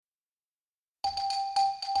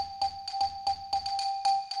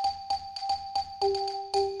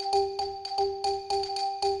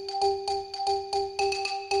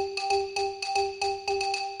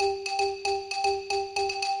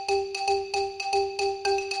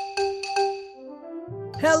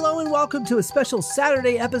Hello and welcome to a special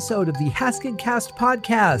Saturday episode of the Haskin Cast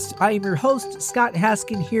podcast. I am your host, Scott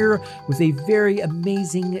Haskin, here with a very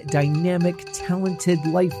amazing, dynamic, talented,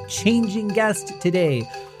 life-changing guest today.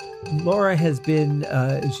 Laura has been,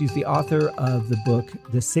 she's the author of the book,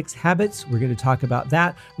 The 6 Habits. We're going to talk about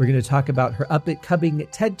that. We're going to talk about her up-and-coming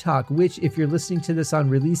TED Talk, which, if you're listening to this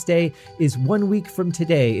on release day, is 1 week from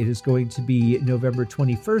today. It is going to be November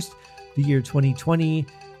 21st, the year 2020.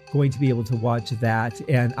 Going to be able to watch that,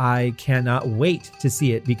 and I cannot wait to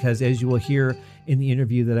see it because, as you will hear in the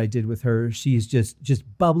interview that I did with her, she's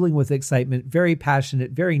just bubbling with excitement, very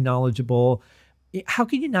passionate, very knowledgeable. How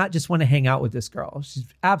can you not just want to hang out with this girl? She's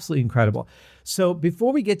absolutely incredible. So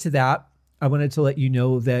before we get to that, I wanted to let you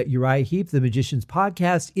know that Uriah Heep, the Magician's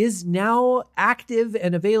Podcast, is now active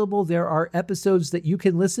and available. There are episodes that you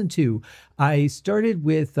can listen to. I started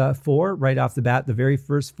with 4 right off the bat, the very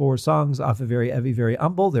first 4 songs off of Very Heavy, Very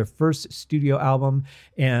Humble, their first studio album,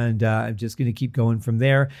 and I'm just going to keep going from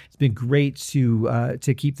there. It's been great to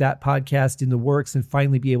keep that podcast in the works and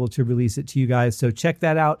finally be able to release it to you guys. So check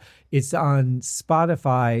that out. It's on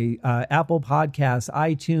Spotify, Apple Podcasts,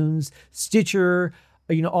 iTunes, Stitcher,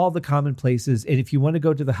 all the common places. And if you want to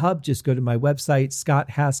go to the hub, just go to my website,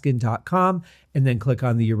 scotthaskin.com, and then click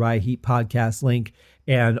on the Uriah Heep podcast link,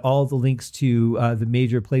 and all the links to the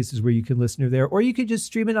major places where you can listen to there, or you can just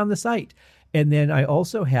stream it on the site. And then I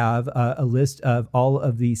also have a list of all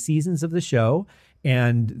of the seasons of the show.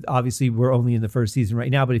 And obviously we're only in the first season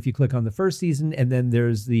right now, but if you click on the first season, and then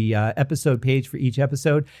there's the episode page for each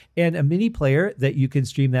episode and a mini player that you can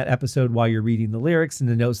stream that episode while you're reading the lyrics and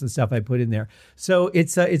the notes and stuff I put in there. So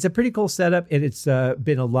it's a pretty cool setup, and it's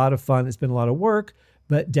been a lot of fun. It's been a lot of work,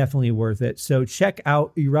 but definitely worth it. So check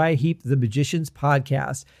out Uriah Heep, the Magician's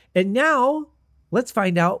Podcast. And now let's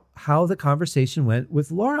find out how the conversation went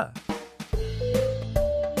with Laura.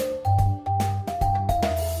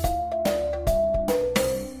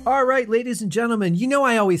 All right, ladies and gentlemen,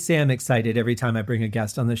 I always say I'm excited every time I bring a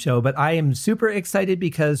guest on the show, but I am super excited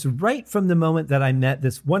because right from the moment that I met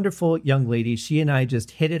this wonderful young lady, she and I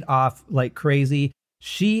just hit it off like crazy.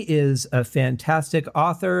 She is a fantastic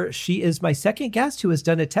author. She is my second guest who has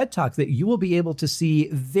done a TED Talk that you will be able to see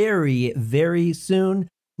very, very soon.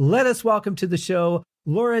 Let us welcome to the show,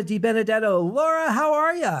 Laura DiBenedetto. Laura, how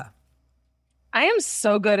are you? I am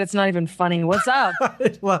so good. It's not even funny. What's up?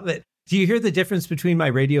 I love it. Do you hear the difference between my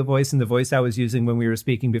radio voice and the voice I was using when we were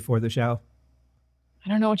speaking before the show? I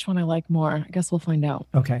don't know which one I like more. I guess we'll find out.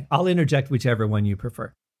 Okay. I'll interject whichever one you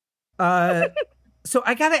prefer. So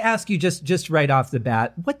I got to ask you just right off the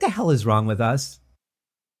bat, what the hell is wrong with us?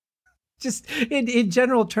 Just in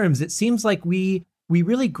general terms, it seems like we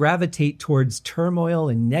really gravitate towards turmoil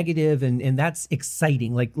and negative, and that's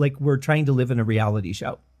exciting. Like we're trying to live in a reality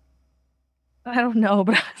show. I don't know,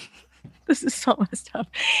 but this is so messed up.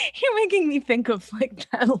 You're making me think of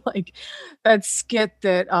that skit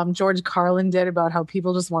that George Carlin did about how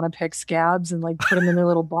people just want to pick scabs and put them in their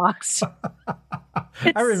little box.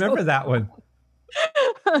 I remember that one.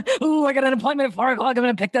 Oh, I got an appointment at 4 o'clock. I'm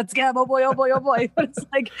going to pick that scab. Oh boy, oh boy, oh boy. But it's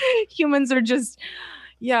like humans are just,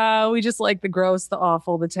 we just like the gross, the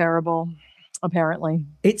awful, the terrible. Apparently,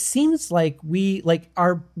 it seems like we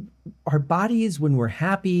our bodies when we're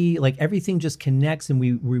happy, everything just connects, and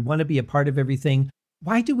we want to be a part of everything.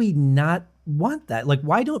 Why do we not want that?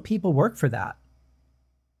 Why don't people work for that?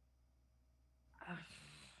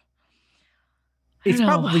 It's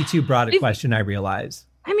probably too broad a question, I realize.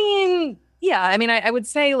 I would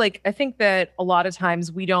say I think that a lot of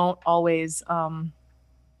times we don't always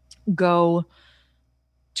go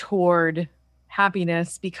toward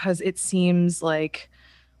happiness because it seems like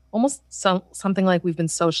almost something like we've been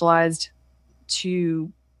socialized to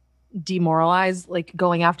demoralize,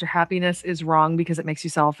 going after happiness is wrong because it makes you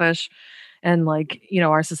selfish. And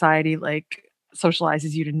our society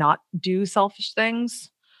socializes you to not do selfish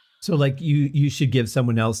things. So you should give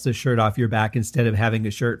someone else the shirt off your back instead of having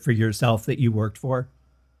a shirt for yourself that you worked for.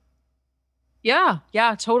 Yeah,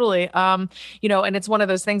 totally. And it's one of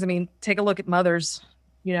those things. Take a look at mothers.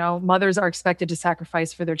 Mothers are expected to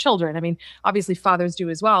sacrifice for their children. Obviously fathers do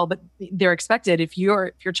as well, but they're expected. If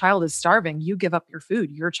your child is starving, you give up your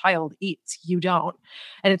food. Your child eats, you don't.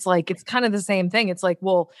 And it's it's kind of the same thing. It's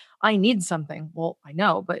well, I need something. Well, I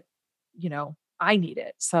know, but I need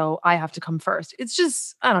it. So I have to come first. It's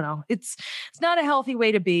just, I don't know. It's not a healthy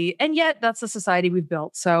way to be. And yet that's the society we've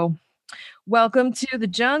built. So welcome to the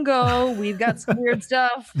jungle. We've got some weird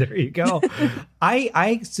stuff. There you go.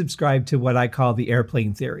 I subscribe to what I call the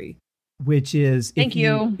airplane theory, which is if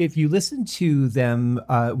you listen to them,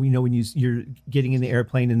 when you're getting in the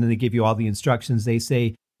airplane and then they give you all the instructions, they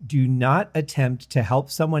say, Do not attempt to help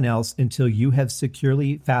someone else until you have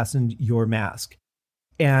securely fastened your mask.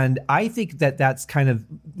 And I think that that's kind of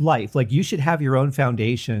life. Like, you should have your own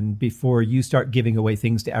foundation before you start giving away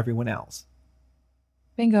things to everyone else.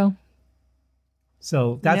 Bingo.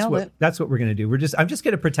 So that's what we're going to do. I'm just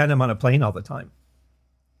going to pretend I'm on a plane all the time.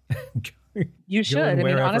 You should. I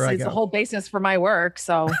mean, honestly, it's the whole basis for my work.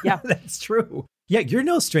 So yeah, that's true. Yeah. You're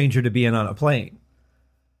no stranger to being on a plane.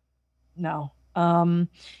 No.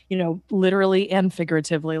 Literally and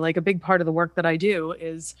figuratively, like a big part of the work that I do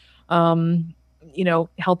is,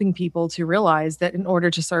 helping people to realize that in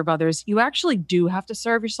order to serve others, you actually do have to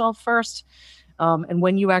serve yourself first. And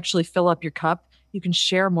when you actually fill up your cup, you can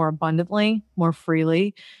share more abundantly, more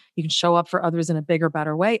freely. You can show up for others in a bigger,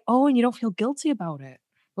 better way. Oh, and you don't feel guilty about it.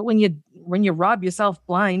 But when you rob yourself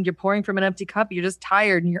blind, you're pouring from an empty cup, you're just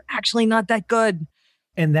tired and you're actually not that good.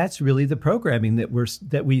 And that's really the programming that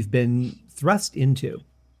we've been thrust into.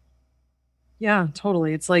 Yeah,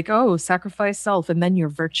 totally. It's like, oh, sacrifice self and then you're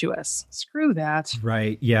virtuous. Screw that.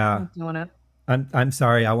 Right. Yeah. I'm not doing it. I'm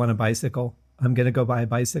sorry. I want a bicycle. I'm going to go buy a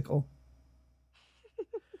bicycle.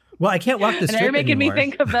 Well, I can't walk the strip anymore. You're making anymore. me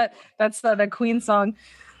think of that. That's the Queen song.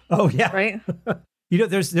 Oh, yeah. Right?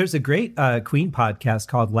 There's a great Queen podcast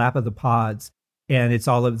called Lap of the Pods. And it's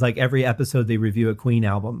all of, like, every episode they review a Queen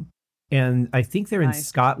album. And I think they're in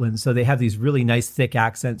Scotland. So they have these really nice thick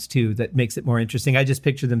accents, too, that makes it more interesting. I just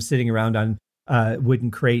picture them sitting around on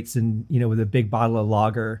wooden crates and, with a big bottle of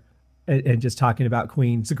lager and just talking about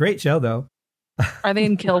Queen. It's a great show, though. Are they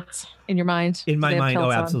in kilts in your mind? In my mind.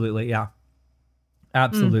 Oh, absolutely. Yeah.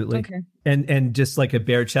 Absolutely. Okay. And just like a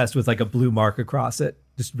bare chest with like a blue mark across it,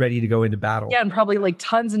 just ready to go into battle. Yeah. And probably like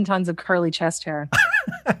tons and tons of curly chest hair.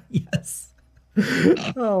 Yes.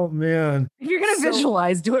 Oh, man. If you're going to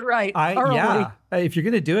visualize, do it right. Yeah. If you're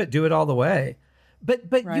going to do it all the way. But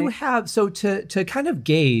right. You have, so to kind of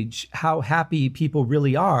gauge how happy people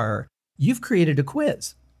really are, you've created a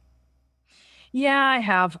quiz. Yeah, I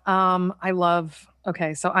have.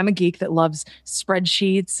 So I'm a geek that loves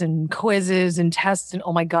spreadsheets and quizzes and tests. And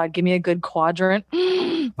oh my God, give me a good quadrant.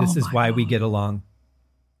 This is why we get along.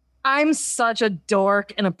 I'm such a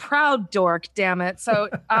dork and a proud dork, damn it. So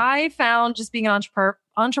I found, just being an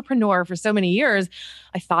entrepreneur for so many years,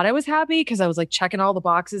 I thought I was happy because I was like checking all the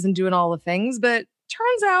boxes and doing all the things. But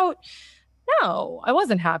turns out, no, I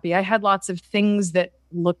wasn't happy. I had lots of things that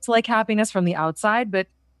looked like happiness from the outside, but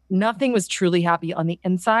nothing was truly happy on the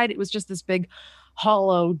inside. It was just this big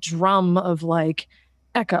hollow drum of like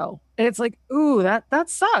echo. And it's like, ooh, that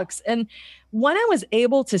sucks. And when I was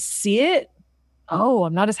able to see it, oh,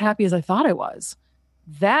 I'm not as happy as I thought I was.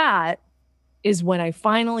 That is when I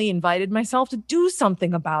finally invited myself to do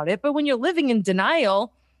something about it. But when you're living in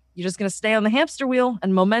denial, you're just going to stay on the hamster wheel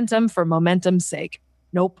and momentum for momentum's sake.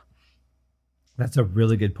 Nope. That's a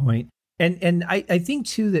really good point. And I think,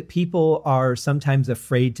 too, that people are sometimes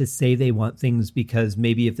afraid to say they want things because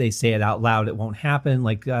maybe if they say it out loud, it won't happen.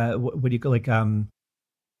 Like, what do you call, like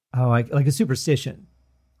a superstition.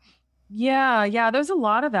 Yeah. There's a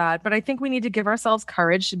lot of that. But I think we need to give ourselves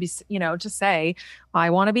courage to be, to say,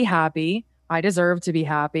 I want to be happy. I deserve to be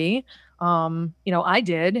happy. I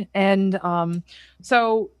did. And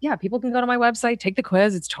so, yeah, people can go to my website, take the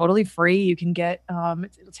quiz. It's totally free. You can get, it'll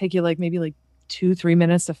take you maybe 2-3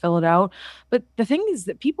 minutes to fill it out. But the thing is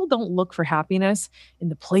that people don't look for happiness in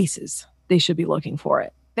the places they should be looking for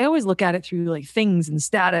it. They always look at it through like things and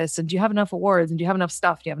status. And do you have enough awards? And do you have enough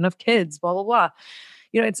stuff? Do you have enough kids? Blah, blah, blah.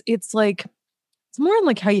 It's like, it's more in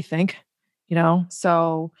like how you think,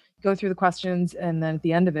 so go through the questions. And then at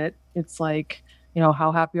the end of it, it's like,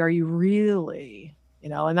 how happy are you really?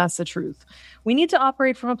 And that's the truth. We need to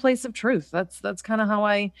operate from a place of truth. That's kind of how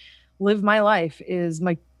I live my life, is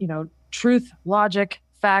my, truth, logic,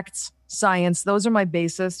 facts, science. Those are my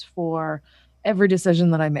basis for every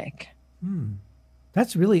decision that I make.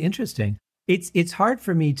 That's really interesting. It's hard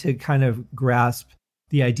for me to kind of grasp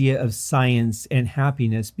the idea of science and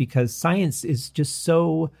happiness, because science is just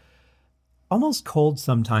so almost cold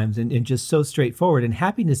sometimes and just so straightforward. And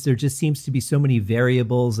happiness, there just seems to be so many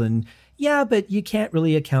variables, and yeah, but you can't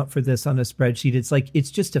really account for this on a spreadsheet. It's like,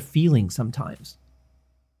 it's just a feeling sometimes.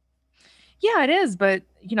 Yeah, it is. But,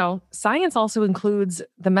 science also includes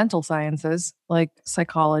the mental sciences, like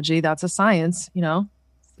psychology. That's a science,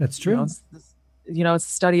 That's true. It's a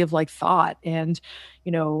study of like thought and,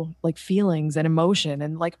 like feelings and emotion,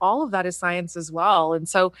 and like all of that is science as well. And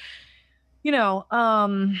so,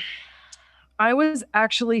 I was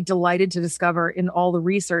actually delighted to discover in all the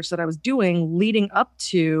research that I was doing leading up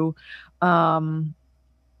to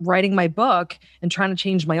writing my book and trying to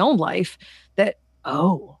change my own life that,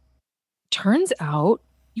 turns out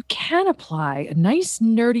you can apply a nice,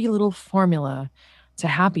 nerdy little formula to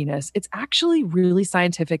happiness. It's actually really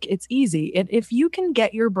scientific. It's easy. And if you can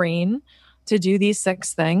get your brain to do these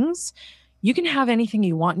 6 things, you can have anything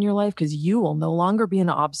you want in your life because you will no longer be an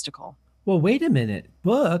obstacle. Well, wait a minute.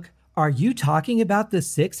 Book, are you talking about the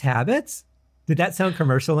 6 habits? Did that sound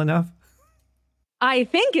commercial enough? I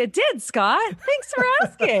think it did, Scott. Thanks for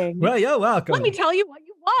asking. Well, you're welcome. Let me tell you what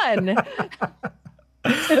you won.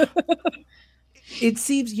 It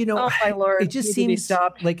seems, Oh my Lord. it just seems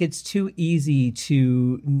like it's too easy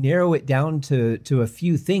to narrow it down to a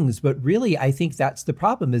few things. But really, I think that's the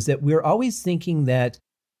problem, is that we're always thinking that,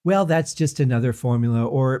 well, that's just another formula,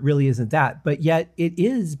 or it really isn't that. But yet it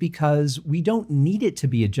is, because we don't need it to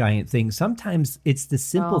be a giant thing. Sometimes it's the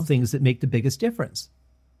simple things that make the biggest difference.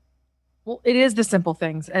 Well, it is the simple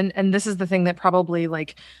things. And this is the thing that probably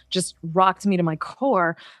like just rocked me to my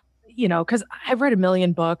core, because I've read a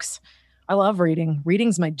million books. I love reading.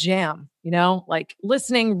 Reading's my jam, like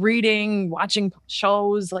listening, reading, watching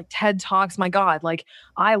shows like TED Talks. My God, like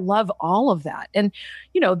I love all of that. And,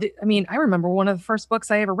 I remember one of the first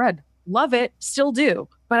books I ever read. Love it, still do.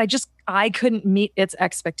 But I couldn't meet its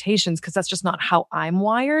expectations because that's just not how I'm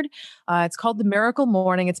wired. It's called The Miracle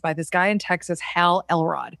Morning. It's by this guy in Texas, Hal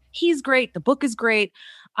Elrod. He's great. The book is great.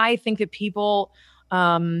 I think that people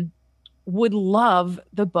would love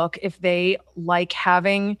the book if they like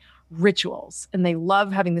having rituals and they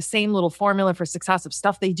love having the same little formula for success of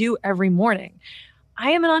stuff they do every morning.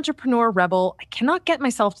 I am an entrepreneur rebel. I cannot get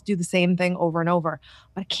myself to do the same thing over and over,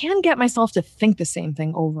 but I can get myself to think the same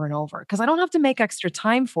thing over and over because I don't have to make extra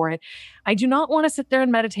time for it. I do not want to sit there and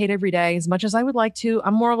meditate every day as much as I would like to.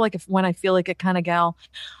 I'm more of like when I feel like it kind of gal.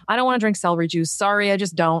 I don't want to drink celery juice. Sorry, I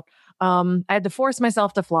just don't. I had to force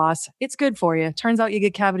myself to floss. It's good for you. Turns out you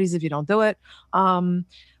get cavities if you don't do it. I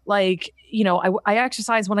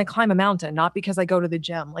exercise when I climb a mountain, not because I go to the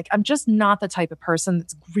gym. Like, I'm just not the type of person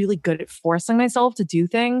that's really good at forcing myself to do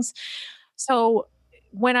things. So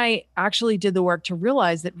when I actually did the work to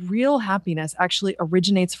realize that real happiness actually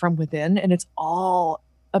originates from within and it's all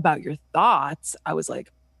about your thoughts, I was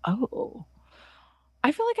like, oh,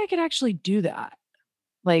 I feel like I could actually do that.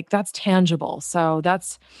 Like, that's tangible. So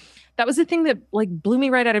that was the thing that like blew me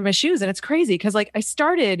right out of my shoes. And it's crazy because like I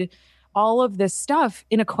started all of this stuff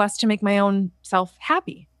in a quest to make my own self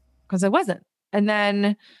happy because I wasn't. And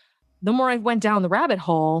then the more I went down the rabbit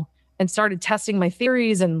hole and started testing my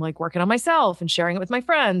theories and like working on myself and sharing it with my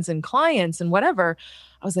friends and clients and whatever,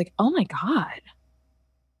 I was like, oh my God,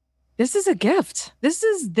 this is a gift. This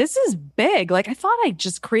is big. Like I thought I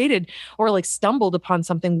just created or like stumbled upon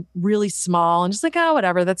something really small and just like, oh,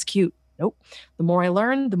 whatever, that's cute. Nope. The more I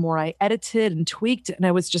learned, the more I edited and tweaked. And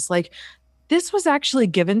I was just like, this was actually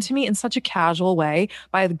given to me in such a casual way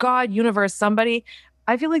by the God, universe, somebody.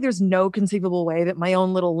 I feel like there's no conceivable way that my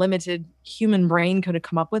own little limited human brain could have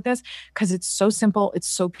come up with this because it's so simple, it's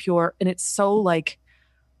so pure, and it's so like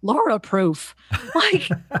Laura proof. Like,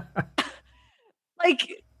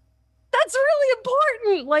 that's really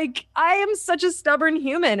important. Like, I am such a stubborn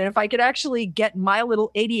human. And if I could actually get my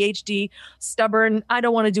little ADHD, stubborn, I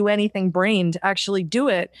don't want to do anything brain to actually do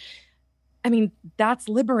it, I mean, that's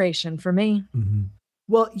liberation for me. Mm-hmm.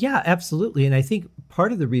 Well, yeah, absolutely. And I think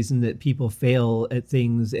part of the reason that people fail at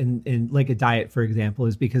things and like a diet, for example,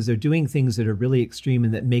 is because they're doing things that are really extreme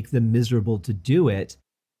and that make them miserable to do it.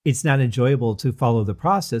 It's not enjoyable to follow the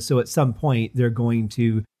process. So at some point, they're going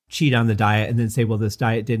to cheat on the diet and then say, well, this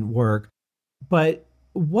diet didn't work. But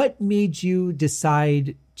what made you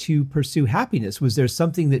decide to pursue happiness? Was there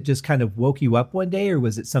something that just kind of woke you up one day, or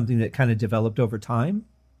was it something that kind of developed over time?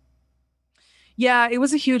 Yeah, it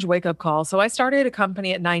was a huge wake-up call. So I started a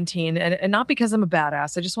company at 19 and not because I'm a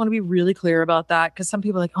badass. I just want to be really clear about that because some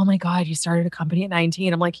people are like, oh my God, you started a company at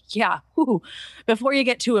 19. I'm like, yeah, before you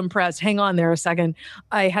get too impressed, hang on there a second.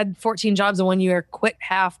 I had 14 jobs in 1 year, quit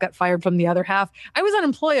half, got fired from the other half. I was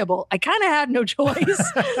unemployable. I kind of had no choice.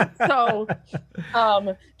 So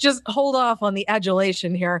just hold off on the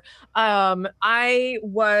adulation here. I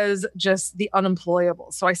was just the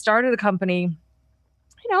unemployable. So I started a company,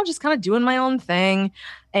 just kind of doing my own thing.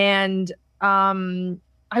 And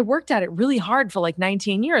I worked at it really hard for like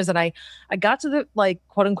 19 years. And I got to the like,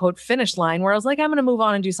 quote unquote, finish line where I was like, I'm going to move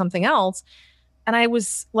on and do something else. And I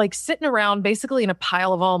was like sitting around basically in a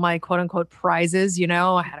pile of all my quote unquote prizes.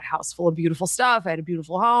 I had a house full of beautiful stuff. I had a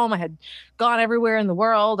beautiful home. I had gone everywhere in the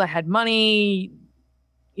world. I had money,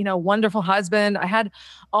 wonderful husband. I had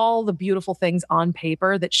all the beautiful things on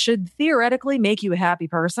paper that should theoretically make you a happy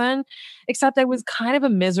person, except I was kind of a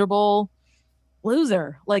miserable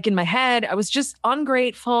loser. Like in my head, I was just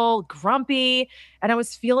ungrateful, grumpy, and I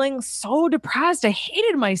was feeling so depressed. I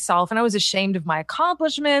hated myself and I was ashamed of my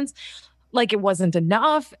accomplishments. Like it wasn't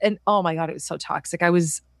enough. And oh my God, it was so toxic. I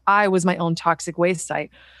was my own toxic waste site.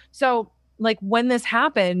 So like when this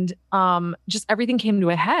happened, just everything came to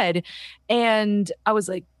a head and I was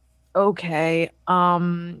like, okay,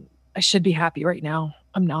 I should be happy right now.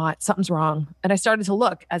 I'm not. Something's wrong. And I started to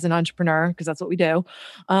look as an entrepreneur, because that's what we do.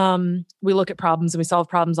 We look at problems and we solve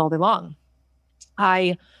problems all day long.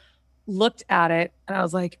 I looked at it and I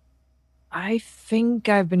was like, I think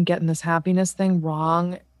I've been getting this happiness thing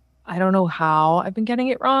wrong. I don't know how I've been getting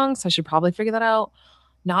it wrong. So I should probably figure that out.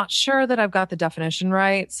 Not sure that I've got the definition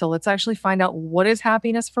right. So let's actually find out, what is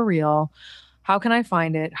happiness for real? How can I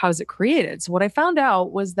find it? How is it created? So what I found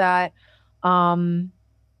out was that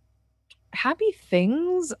happy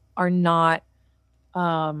things are not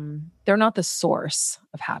they're not the source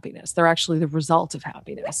of happiness. They're actually the result of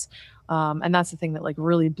happiness. And that's the thing that like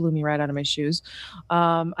really blew me right out of my shoes.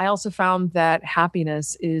 I also found that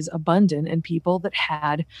happiness is abundant in people that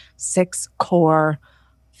had 6 core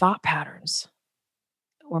thought patterns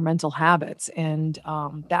or mental habits. And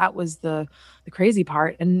that was the crazy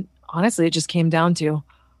part. And honestly, it just came down to,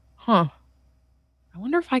 I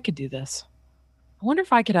wonder if I could do this. I wonder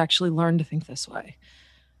if I could actually learn to think this way.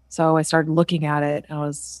 So I started looking at it and I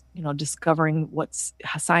was, discovering what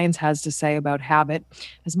science has to say about habit.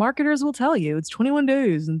 As marketers will tell you, it's 21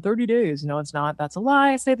 days and 30 days. No, it's not. That's a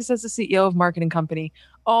lie. I say this as the CEO of a marketing company.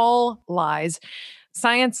 All lies.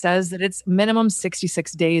 Science says that it's minimum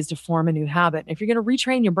 66 days to form a new habit. If you're going to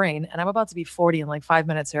retrain your brain, and I'm about to be 40 in like 5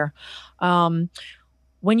 minutes here,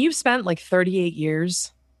 when you've spent like 38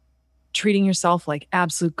 years treating yourself like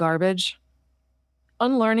absolute garbage,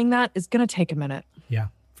 unlearning that is going to take a minute. Yeah,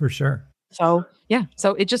 for sure. So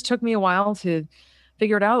it just took me a while to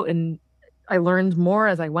figure it out. And I learned more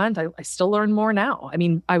as I went. I still learn more now. I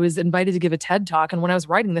mean, I was invited to give a TED talk. And when I was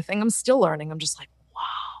writing the thing, I'm still learning. I'm just like,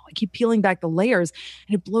 wow, I keep peeling back the layers.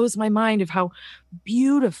 And it blows my mind of how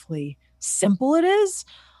beautifully simple it is,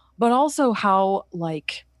 but also how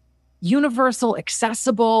like universal,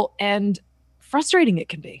 accessible, and frustrating it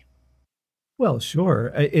can be. Well,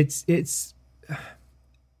 sure.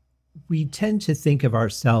 We tend to think of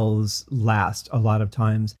ourselves last a lot of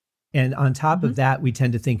times. And on top of that, we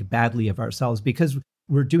tend to think badly of ourselves because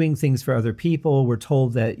we're doing things for other people. We're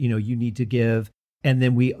told that, you need to give. And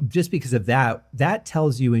then just because of that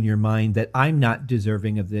tells you in your mind that I'm not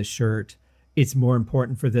deserving of this shirt. It's more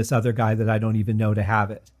important for this other guy that I don't even know to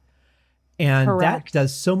have it. And Correct. That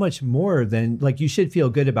does so much more than like, you should feel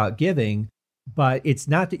good about giving. But it's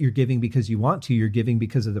not that you're giving because you want to, you're giving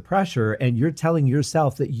because of the pressure, and you're telling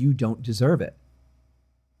yourself that you don't deserve it.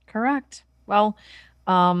 Correct. Well,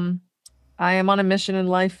 I am on a mission in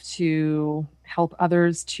life to help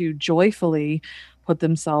others to joyfully put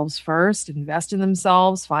themselves first, invest in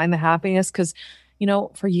themselves, find the happiness. Because,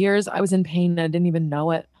 for years I was in pain and I didn't even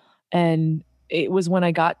know it. And it was when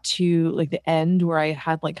I got to like the end where I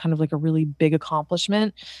had like kind of like a really big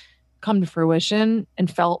accomplishment come to fruition and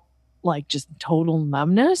felt like just total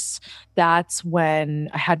numbness. That's when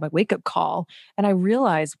I had my wake up call and I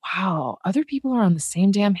realized, wow, other people are on the same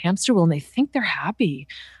damn hamster wheel and they think they're happy,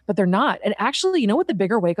 but they're not. And actually, you know what the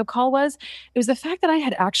bigger wake up call was? It was the fact that I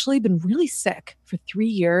had actually been really sick for 3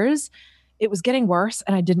 years. It was getting worse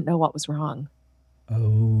and I didn't know what was wrong.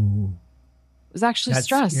 Oh, it was actually that's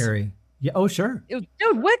stress. Scary. Yeah. Oh, sure. It was,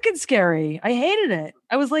 dude, wicked scary. I hated it.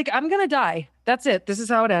 I was like, I'm going to die. That's it. This is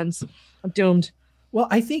how it ends. I'm doomed. Well,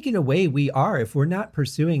 I think in a way we are, if we're not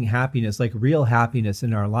pursuing happiness, like real happiness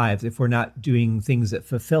in our lives, if we're not doing things that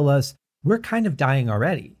fulfill us, we're kind of dying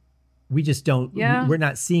already. We just don't, we're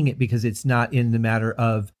not seeing it because it's not in the matter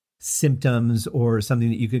of symptoms or something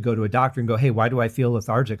that you could go to a doctor and go, hey, why do I feel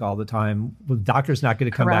lethargic all the time? Well, the doctor's not going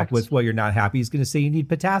to come back with, well, you're not happy. He's going to say you need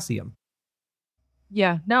potassium.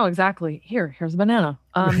 Yeah, no, exactly. Here's a banana.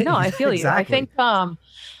 No, I feel you. I think,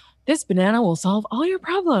 this banana will solve all your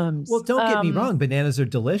problems. Well, don't get me wrong. Bananas are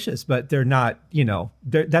delicious, but they're not,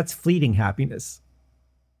 that's fleeting happiness.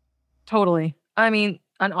 Totally. I mean,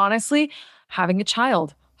 and honestly, having a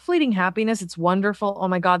child, fleeting happiness. It's wonderful. Oh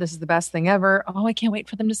my God, this is the best thing ever. Oh, I can't wait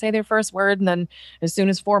for them to say their first word. And then as soon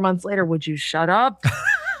as 4 months later, would you shut up?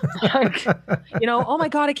 Like, oh my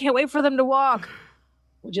God, I can't wait for them to walk.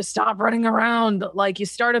 Would you stop running around? Like you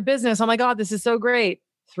start a business. Oh my God, this is so great.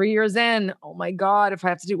 3 years in, oh my God, if I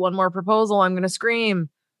have to do one more proposal, I'm going to scream.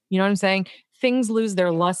 You know what I'm saying? Things lose their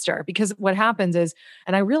luster because what happens is,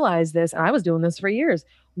 and I realized this, and I was doing this for years,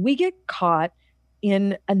 we get caught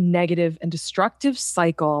in a negative and destructive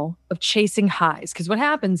cycle of chasing highs. Because what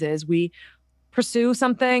happens is we pursue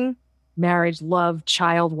something, marriage, love,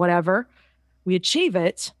 child, whatever. We achieve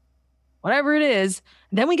it, whatever it is.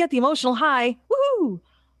 Then we get the emotional high. Woohoo!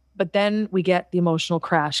 But then we get the emotional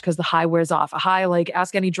crash because the high wears off. A high, like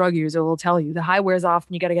ask any drug user, they'll tell you the high wears off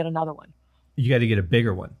and you got to get another one. You got to get a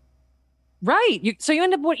bigger one. Right. So you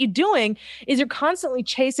end up, what you're doing is you're constantly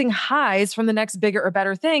chasing highs from the next bigger or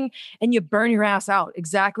better thing, and you burn your ass out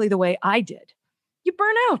exactly the way I did. You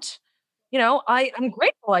burn out. I'm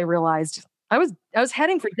grateful I realized I was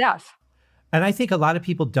heading for death. And I think a lot of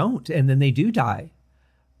people don't, and then they do die.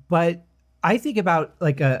 But I think about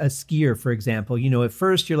like a skier, for example. At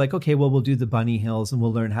first you're like, okay, well, we'll do the bunny hills and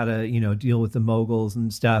we'll learn how to, deal with the moguls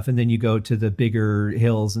and stuff. And then you go to the bigger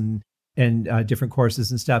hills and different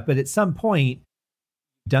courses and stuff. But at some point,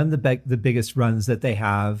 done the biggest runs that they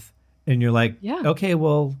have, and you're like, yeah, okay,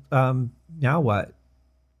 well, now what?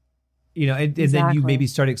 And then you maybe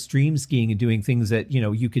start extreme skiing and doing things that,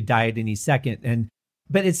 you could die at any second.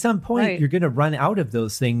 But at some point, You're going to run out of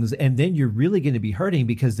those things, and then you're really going to be hurting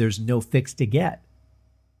because there's no fix to get.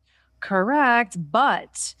 Correct.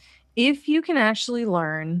 But if you can actually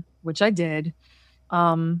learn, which I did,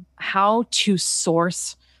 how to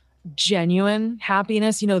source genuine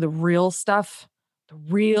happiness, the real stuff, the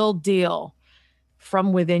real deal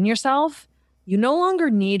from within yourself, you no longer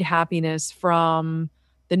need happiness from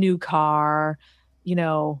the new car,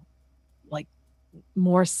 like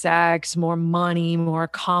more sex, more money, more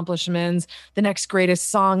accomplishments, the next greatest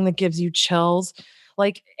song that gives you chills,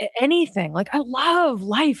 like anything. Like I love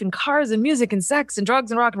life and cars and music and sex and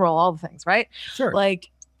drugs and rock and roll, all the things, right? Sure.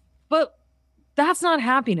 But that's not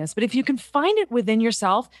happiness. But if you can find it within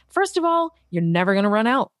yourself, first of all, you're never going to run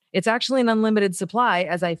out. It's actually an unlimited supply,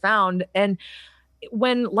 as I found. And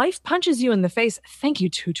when life punches you in the face, thank you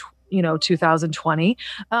to 2020.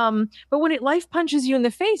 But when life punches you in the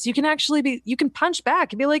face, you can punch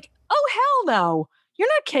back and be like, oh, hell no, you're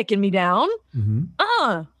not kicking me down.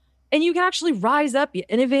 Mm-hmm. And you can actually rise up, you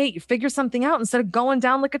innovate, you figure something out instead of going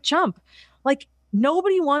down like a chump. Like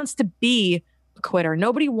nobody wants to be a quitter.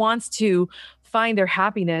 Nobody wants to find their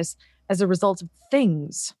happiness as a result of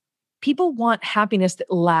things. People want happiness that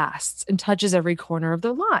lasts and touches every corner of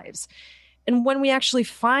their lives. And when we actually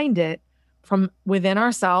find it from within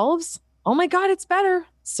ourselves, oh my God, it's better.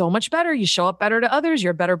 So much better. You show up better to others.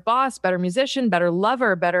 You're a better boss, better musician, better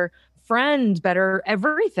lover, better friend, better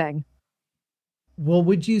everything. Well,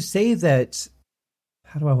 would you say that,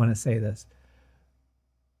 how do I want to say this?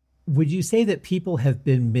 Would you say that people have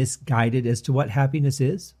been misguided as to what happiness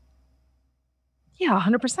is? Yeah,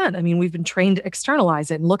 100%. I mean, we've been trained to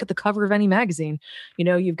externalize it and look at the cover of any magazine.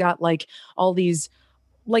 You've got like all these,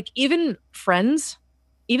 like even Friends,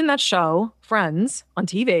 even that show, Friends on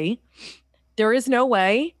TV, there is no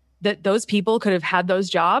way that those people could have had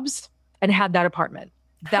those jobs and had that apartment.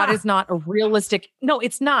 That is not a realistic. No,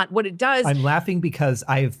 it's not. What it does. I'm laughing because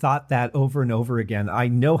I have thought that over and over again. I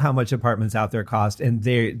know how much apartments out there cost, and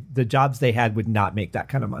the jobs they had would not make that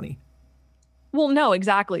kind of money. Well, no,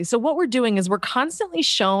 exactly. So what we're doing is we're constantly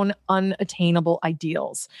shown unattainable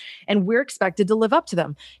ideals, and we're expected to live up to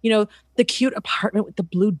them. The cute apartment with the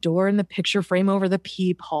blue door and the picture frame over the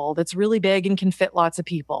peephole that's really big and can fit lots of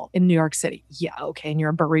people in New York City. Yeah, okay. And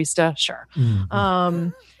you're a barista? Sure. Mm-hmm.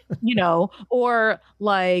 Or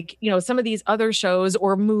like, some of these other shows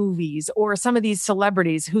or movies or some of these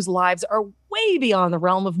celebrities whose lives are way beyond the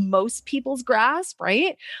realm of most people's grasp,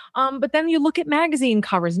 right? But then you look at magazine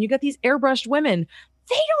covers and you got these airbrushed women.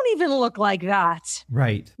 They don't even look like that.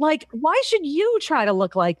 Right. Like, why should you try to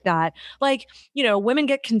look like that? Like, women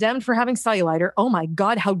get condemned for having cellulite, or, oh my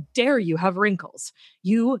God, how dare you have wrinkles?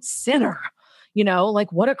 You sinner.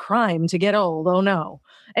 Like what a crime to get old. Oh no.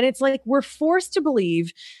 And it's like, we're forced to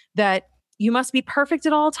believe that you must be perfect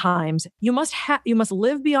at all times. You must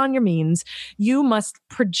live beyond your means. You must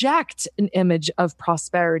project an image of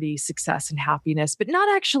prosperity, success, and happiness, but not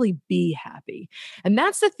actually be happy. And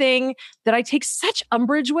that's the thing that I take such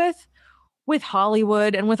umbrage with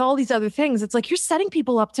Hollywood and with all these other things. It's like, you're setting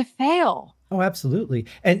people up to fail. Oh, absolutely.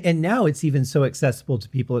 And now it's even so accessible to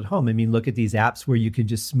people at home. I mean, look at these apps where you can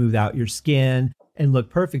just smooth out your skin and look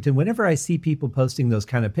perfect. And whenever I see people posting those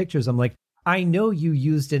kind of pictures, I'm like, I know you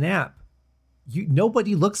used an app.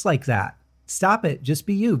 Nobody looks like that. Stop it. Just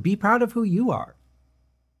be you. Be proud of who you are.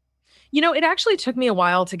 It actually took me a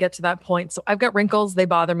while to get to that point. So I've got wrinkles. They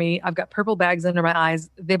bother me. I've got purple bags under my eyes.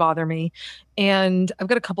 They bother me. And I've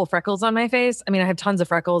got a couple freckles on my face. I mean, I have tons of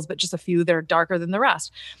freckles, but just a few that are darker than the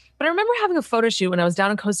rest. But I remember having a photo shoot when I was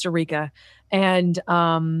down in Costa Rica. And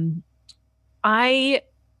I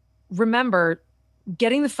remember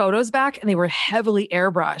getting the photos back and they were heavily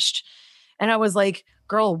airbrushed. And I was like,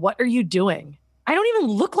 girl, what are you doing? I don't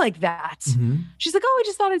even look like that. Mm-hmm. She's like, oh, I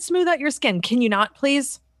just thought I'd smooth out your skin. Can you not,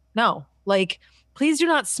 please? No, like, please do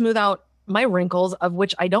not smooth out my wrinkles, of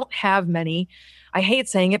which I don't have many. I hate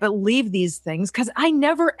saying it, but leave these things, because I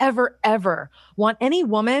never, ever, ever want any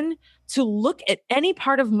woman to look at any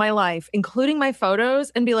part of my life, including my photos,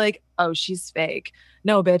 and be like, oh, she's fake.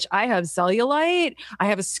 No, bitch, I have cellulite. I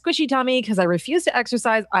have a squishy tummy because I refuse to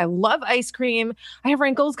exercise. I love ice cream. I have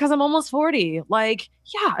wrinkles because I'm almost 40. Like,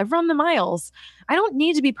 yeah, I've run the miles. I don't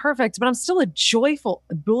need to be perfect, but I'm still a joyful,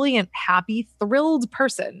 ebullient, happy, thrilled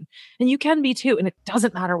person. And you can be too. And it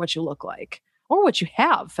doesn't matter what you look like or what you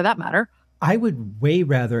have, for that matter. I would way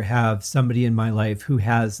rather have somebody in my life who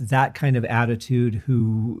has that kind of attitude,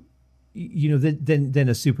 who, you know, than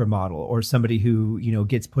a supermodel or somebody who, you know,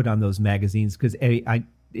 gets put on those magazines, because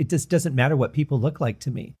it just doesn't matter what people look like to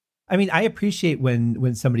me. I mean, I appreciate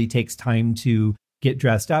when somebody takes time to get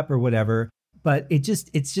dressed up or whatever, but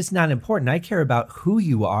it's just not important. I care about who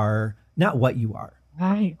you are, not what you are.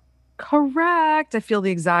 Right. Correct. I feel the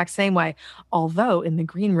exact same way. Although in the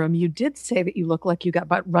green room, you did say that you look like you got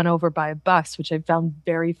run over by a bus, which I found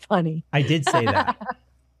very funny. I did say that.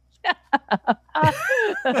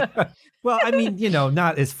 Well, I mean, you know,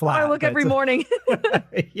 not as flat. I look every morning.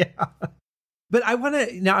 Yeah. But I want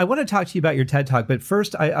to talk to you about your TED Talk. But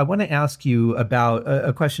first, I want to ask you about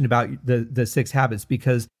a question about the 6 habits,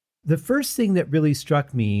 because the first thing that really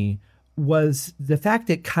struck me was the fact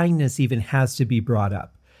that kindness even has to be brought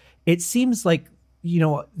up. It seems like, you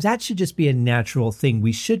know, that should just be a natural thing.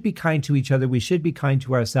 We should be kind to each other. We should be kind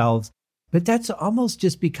to ourselves. But that's almost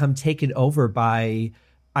just become taken over by,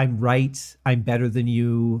 I'm right, I'm better than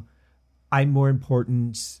you, I'm more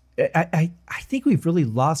important. I think we've really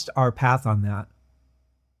lost our path on that.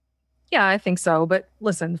 Yeah, I think so. But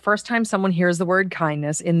listen, first time someone hears the word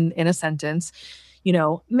kindness in a sentence, you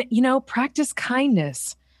know, practice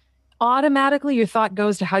kindness. Automatically, your thought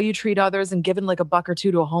goes to how you treat others and giving like a buck or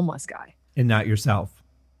two to a homeless guy. And not yourself.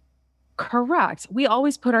 Correct. We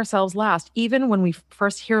always put ourselves last, even when we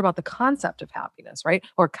first hear about the concept of happiness, right?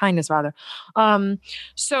 Or kindness, rather.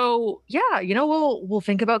 So yeah, you know, we'll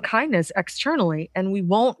think about kindness externally, and we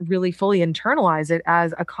won't really fully internalize it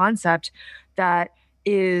as a concept that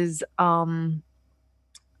is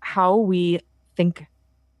how we think,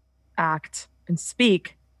 act, and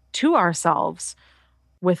speak to ourselves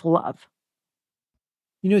with love.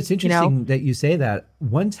 You know, it's interesting that you say that.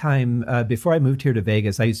 One time before I moved here to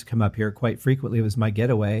Vegas, I used to come up here quite frequently. It was my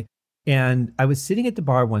getaway. And I was sitting at the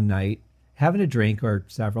bar one night, having a drink or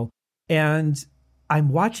several, and I'm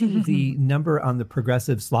watching the number on the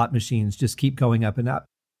progressive slot machines just keep going up and up.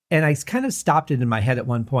 And I kind of stopped it in my head at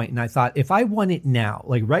one point, and I thought, if I won it now,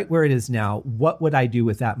 like right where it is now, what would I do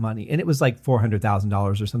with that money? And it was like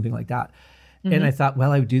 $400,000 or something like that. And I thought,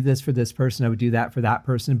 well, I would do this for this person. I would do that for that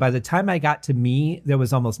person. By the time I got to me, there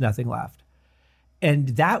was almost nothing left. And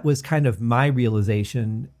that was kind of my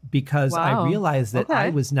realization, because I realized that I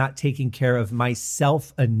was not taking care of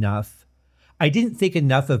myself enough. I didn't think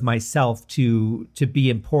enough of myself to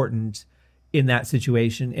be important in that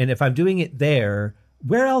situation. And if I'm doing it there,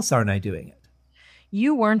 where else aren't I doing it?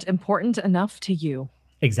 You weren't important enough to you.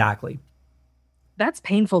 Exactly. That's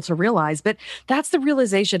painful to realize, but that's the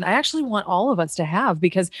realization I actually want all of us to have,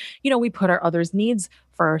 because, you know, we put our others' needs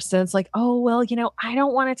first, and it's like, oh, well, you know, I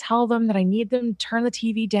don't want to tell them that I need them to turn the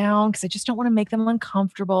TV down because I just don't want to make them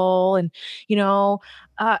uncomfortable. And, you know,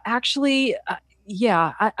 I'm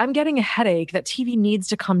getting a headache. That TV needs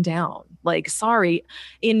to come down. Like, sorry,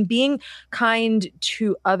 in being kind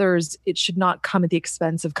to others, it should not come at the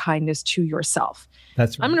expense of kindness to yourself.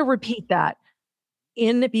 That's right. I'm going to repeat that.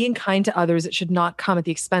 In being kind to others, it should not come at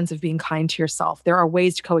the expense of being kind to yourself. There are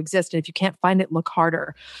ways to coexist. And if you can't find it, look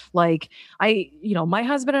harder. Like my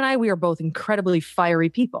husband and I, we are both incredibly fiery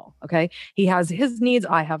people. Okay. He has his needs.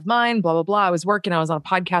 I have mine, blah, blah, blah. I was on a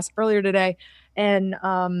podcast earlier today, and,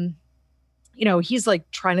 you know, he's like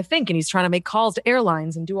trying to think, and he's trying to make calls to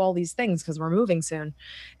airlines and do all these things because we're moving soon.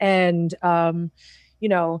 And, you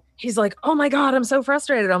know, he's like, oh my God, I'm so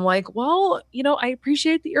frustrated. I'm like, well, you know, I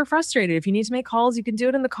appreciate that you're frustrated. If you need to make calls, you can do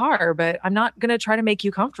it in the car, but I'm not going to try to make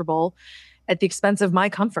you comfortable at the expense of my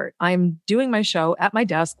comfort. I'm doing my show at my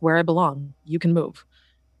desk where I belong. You can move,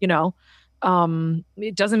 you know.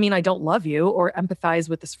 It doesn't mean I don't love you or empathize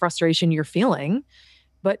with this frustration you're feeling,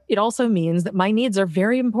 but it also means that my needs are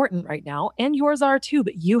very important right now, and yours are too,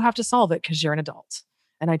 but you have to solve it because you're an adult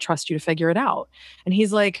and I trust you to figure it out. And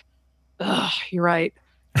he's like, ugh, you're right.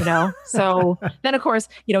 You know? So then of course,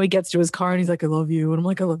 you know, he gets to his car and he's like, I love you. And I'm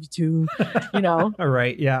like, I love you too, you know? All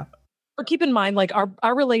right. Yeah. But keep in mind, like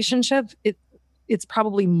our relationship, it's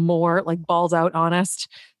probably more like balls out honest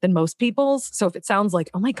than most people's. So if it sounds like,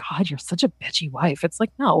 oh my God, you're such a bitchy wife, it's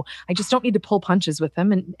like, no, I just don't need to pull punches with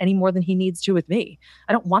him and any more than he needs to with me.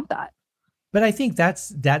 I don't want that. But I think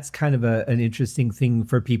that's kind of an interesting thing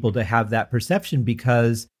for people to have that perception,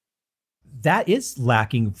 because that is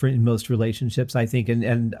lacking in most relationships, I think.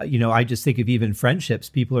 And I just think of even friendships.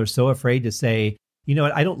 People are so afraid to say, you know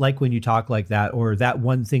what, I don't like when you talk like that, or that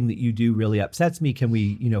one thing that you do really upsets me. Can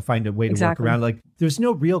we, find a way to work around? Like, there's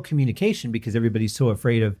no real communication because everybody's so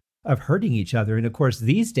afraid of hurting each other. And of course,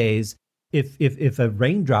 these days, if a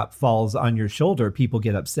raindrop falls on your shoulder, people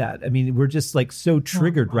get upset. I mean, we're just like so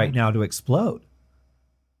triggered right now to explode.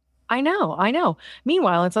 I know.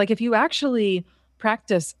 Meanwhile, it's like if you actually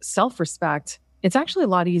practice self-respect, it's actually a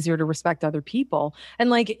lot easier to respect other people.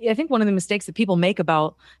 And like, I think one of the mistakes that people make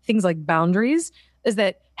about things like boundaries is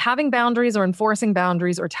that having boundaries or enforcing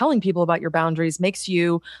boundaries or telling people about your boundaries makes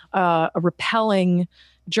you a repelling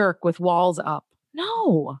jerk with walls up.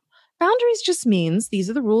 No, boundaries just means these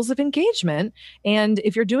are the rules of engagement. And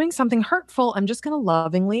if you're doing something hurtful, I'm just going to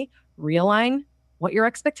lovingly realign what your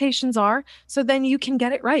expectations are so then you can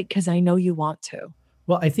get it right, because I know you want to.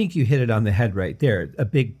 Well, I think you hit it on the head right there. A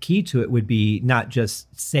big key to it would be not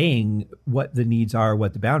just saying what the needs are,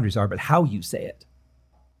 what the boundaries are, but how you say it.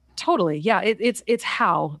 Totally. Yeah. It's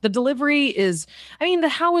how. The delivery is, the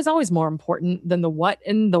how is always more important than the what,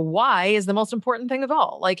 and the why is the most important thing of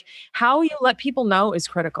all. Like, how you let people know is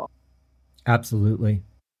critical. Absolutely.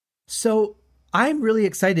 So I'm really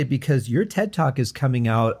excited because your TED Talk is coming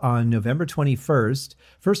out on November 21st.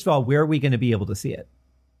 First of all, where are we going to be able to see it?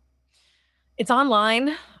 It's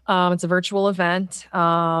online. It's a virtual event.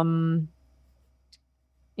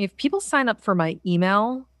 If people sign up for my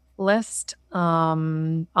email list,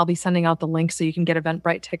 I'll be sending out the link so you can get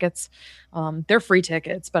Eventbrite tickets. They're free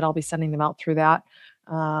tickets, but I'll be sending them out through that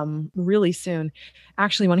really soon.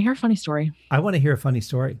 Actually, want to hear a funny story? I want to hear a funny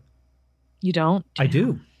story. You don't? I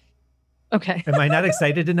do. Okay. Am I not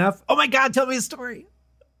excited enough? Oh my God, tell me a story.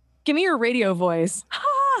 Give me your radio voice.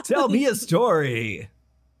 Tell me a story.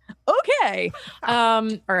 Okay.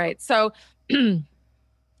 All right. So the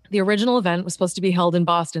original event was supposed to be held in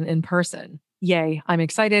Boston in person. Yay. I'm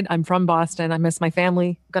excited. I'm from Boston. I miss my family.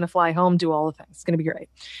 I'm going to fly home, do all the things. It's going to be great.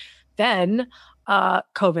 Then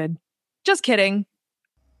COVID. Just kidding.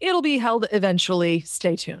 It'll be held eventually.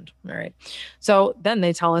 Stay tuned. All right. So then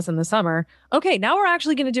they tell us in the summer, okay, now we're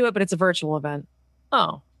actually going to do it, but it's a virtual event. Oh,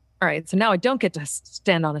 all right. So now I don't get to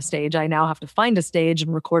stand on a stage. I now have to find a stage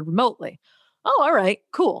and record remotely. Oh, all right,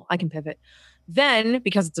 cool. I can pivot. Then,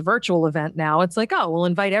 because it's a virtual event now, it's like, oh, we'll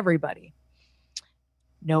invite everybody.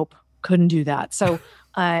 Nope, couldn't do that. So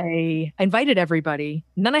I invited everybody.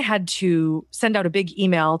 And then I had to send out a big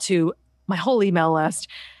email to my whole email list.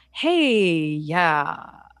 Hey, yeah,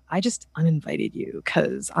 I just uninvited you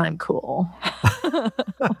because I'm cool.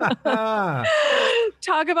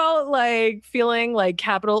 Talk about like feeling like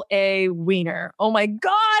capital A wiener. Oh my God,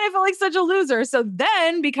 I felt like such a loser. So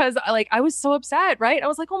then, because I was so upset, right? I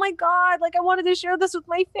was like, oh my God, like I wanted to share this with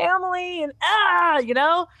my family and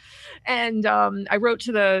And I wrote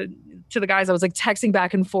to the guys. I was like texting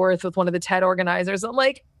back and forth with one of the TED organizers. I'm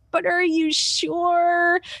like, but are you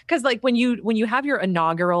sure? Because like when you have your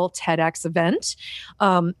inaugural TEDx event,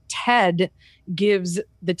 TED gives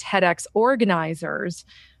the TEDx organizers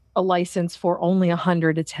a license for only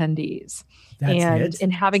 100 attendees.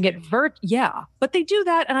 And having it but they do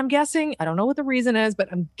that. And I'm guessing, I don't know what the reason is, but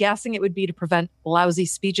I'm guessing it would be to prevent lousy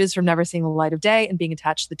speeches from never seeing the light of day and being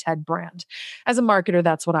attached to the TED brand. As a marketer,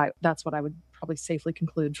 that's what I would probably safely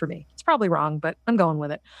conclude for me. It's probably wrong, but I'm going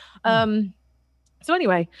with it. So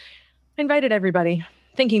anyway, I invited everybody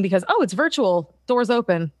thinking because, it's virtual, doors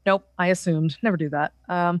open. Nope, I assumed. Never do that.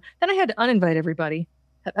 Then I had to uninvite everybody.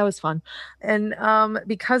 That was fun. And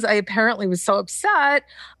because I apparently was so upset,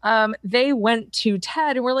 they went to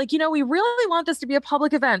TED and were like, we really want this to be a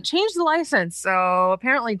public event. Change the license. So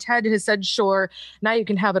apparently TED has said, sure, now you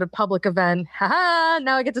can have it a public event.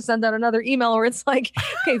 Now I get to send out another email where it's like,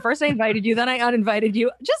 okay, first I invited you, then I uninvited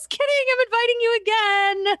you. Just kidding. I'm inviting you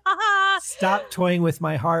again. Stop toying with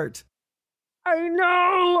my heart. I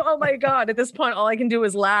know. Oh my God. At this point, all I can do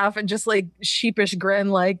is laugh and just like sheepish grin,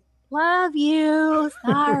 like, love you.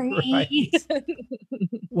 Sorry.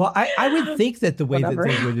 Well, I would think that the way Whatever.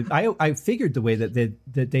 that they would, I figured the way that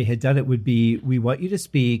they had done it would be, we want you to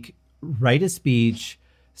speak, write a speech,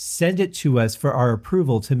 send it to us for our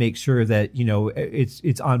approval to make sure that,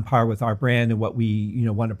 it's on par with our brand and what we,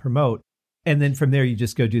 want to promote. And then from there, you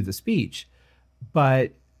just go do the speech.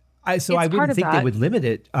 But I wouldn't think they would limit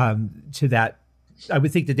it to that. I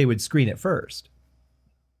would think that they would screen it first.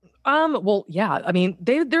 Well, yeah. I mean,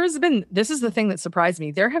 this is the thing that surprised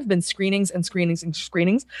me. There have been screenings and screenings and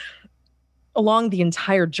screenings along the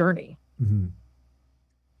entire journey. Mm-hmm.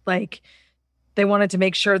 Like, they wanted to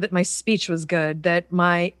make sure that my speech was good, that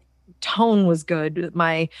my tone was good,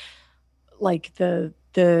 my like the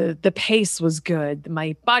pace was good,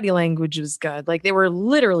 my body language was good. Like, they were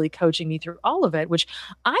literally coaching me through all of it, which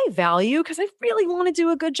I value because I really want to do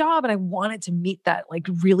a good job and I wanted to meet that like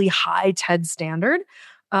really high TED standard.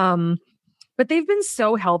 Um, but they've been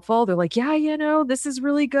so helpful. They're like, yeah, this is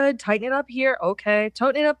really good. Tighten it up here. Okay.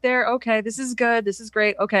 Tighten it up there. Okay. This is good. This is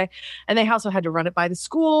great. Okay. And they also had to run it by the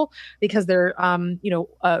school because they're,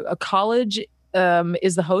 a college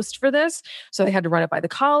is the host for this. So they had to run it by the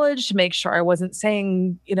college to make sure I wasn't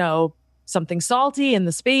saying, something salty in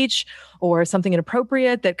the speech or something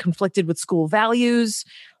inappropriate that conflicted with school values.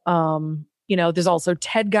 There's also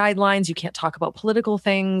TED guidelines. You can't talk about political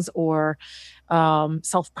things or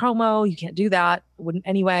self-promo. You can't do that. Wouldn't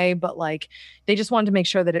anyway, but like they just wanted to make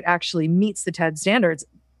sure that it actually meets the TED standards.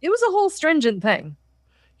 It was a whole stringent thing.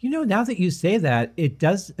 Now that you say that, it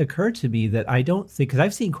does occur to me that I don't think, because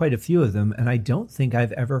I've seen quite a few of them, and I don't think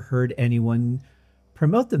I've ever heard anyone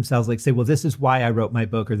promote themselves, like say, well, this is why I wrote my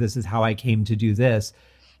book, or this is how I came to do this.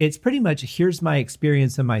 It's pretty much, here's my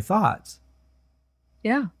experience and my thoughts.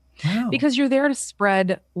 Yeah. Wow. Because you're there to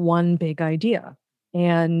spread one big idea.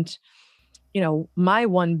 And, my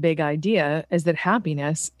one big idea is that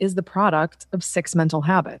happiness is the product of 6 mental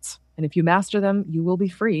habits. And if you master them, you will be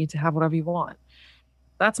free to have whatever you want.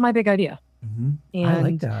 That's my big idea. Mm-hmm. And, I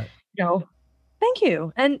like that. Thank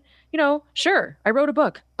you. And, sure, I wrote a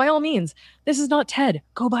book. By all means, this is not TED.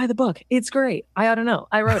 Go buy the book. It's great. I don't know.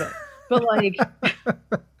 I wrote it. But like,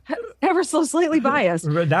 ever so slightly biased.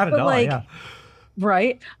 Not at all, yeah.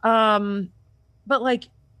 Right. But like,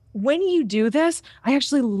 when you do this, I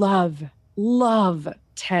actually love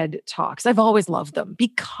TED Talks. I've always loved them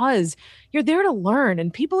because you're there to learn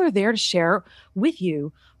and people are there to share with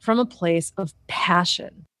you from a place of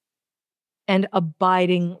passion and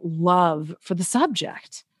abiding love for the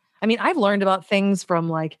subject. I mean, I've learned about things from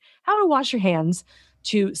like how to wash your hands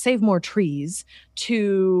to save more trees,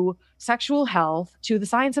 to sexual health, to the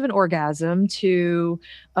science of an orgasm, to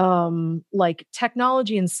like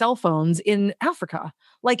technology and cell phones in Africa.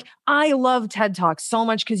 Like, I love TED Talks so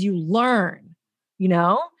much because you learn,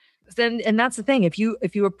 and that's the thing. If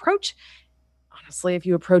you approach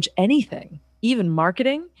anything, even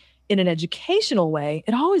marketing, in an educational way,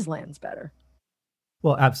 it always lands better.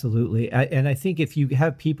 Well, absolutely. And I think if you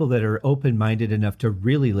have people that are open-minded enough to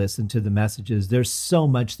really listen to the messages, there's so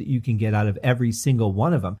much that you can get out of every single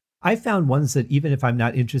one of them. I found ones that even if I'm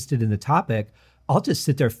not interested in the topic, I'll just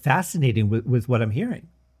sit there fascinated with what I'm hearing.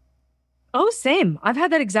 Oh, same. I've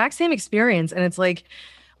had that exact same experience. And it's like,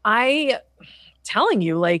 telling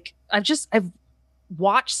you, like, I've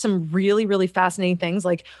watched some really, really fascinating things.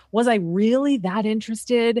 Like, was I really that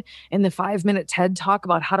interested in the 5-minute TED Talk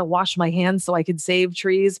about how to wash my hands so I could save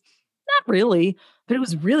trees? Not really, but it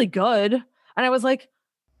was really good. And I was like,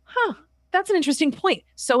 that's an interesting point.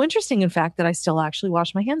 So interesting, in fact, that I still actually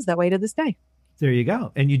wash my hands that way to this day. There you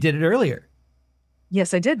go. And you did it earlier.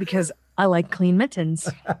 Yes, I did, because I like clean mittens.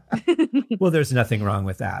 Well, there's nothing wrong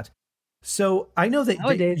with that. So I know that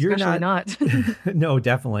nowadays, you're not. No,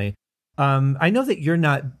 definitely. I know that you're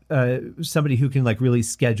not somebody who can like really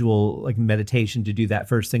schedule like meditation to do that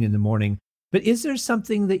first thing in the morning. But is there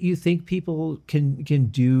something that you think people can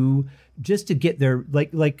do just to get their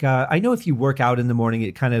like I know if you work out in the morning,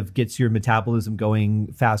 it kind of gets your metabolism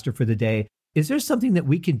going faster for the day. Is there something that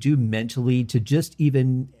we can do mentally to just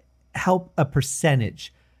even help a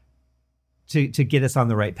percentage to get us on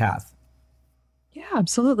the right path? Yeah,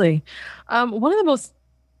 absolutely. One of the most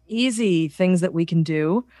easy things that we can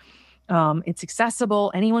do, it's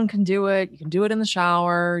accessible. Anyone can do it. You can do it in the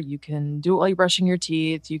shower. You can do it while you're brushing your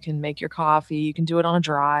teeth. You can make your coffee. You can do it on a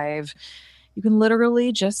drive. You can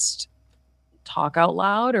literally just talk out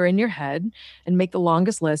loud or in your head and make the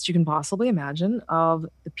longest list you can possibly imagine of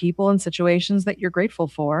the people and situations that you're grateful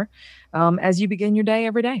for as you begin your day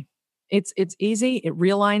every day. It's easy. It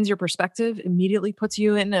realigns your perspective, immediately puts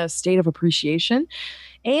you in a state of appreciation,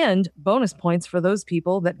 and bonus points for those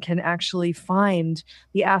people that can actually find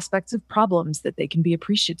the aspects of problems that they can be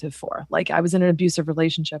appreciative for. Like, I was in an abusive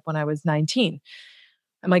relationship when I was 19.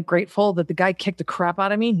 Am I grateful that the guy kicked the crap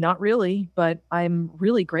out of me? Not really, but I'm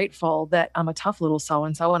really grateful that I'm a tough little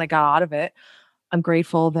so-and-so and I got out of it. I'm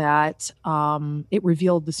grateful that it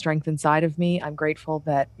revealed the strength inside of me. I'm grateful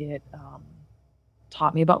that it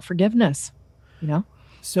taught me about forgiveness,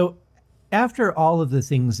 So after all of the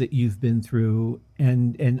things that you've been through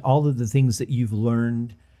and all of the things that you've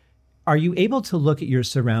learned, Are you able to look at your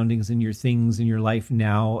surroundings and your things in your life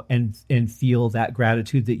now and feel that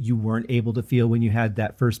gratitude that you weren't able to feel when you had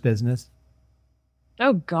that first business?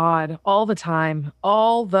 Oh God, all the time,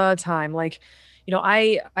 all the time. Like,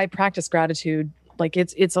 I practice gratitude. Like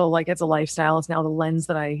it's a lifestyle. It's now the lens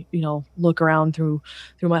that I, look around through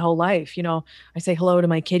my whole life. I say hello to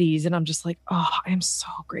my kitties and I'm just like, oh, I am so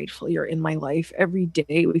grateful you're in my life every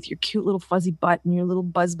day with your cute little fuzzy butt and your little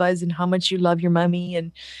buzz and how much you love your mummy.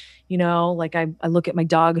 And like I look at my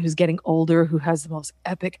dog who's getting older, who has the most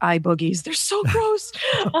epic eye boogies. They're so gross.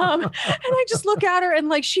 And I just look at her and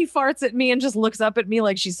like she farts at me and just looks up at me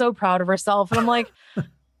like she's so proud of herself. And I'm like,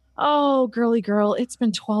 oh, girly girl, it's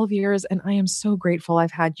been 12 years and I am so grateful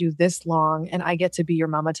I've had you this long and I get to be your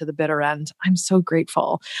mama to the bitter end. I'm so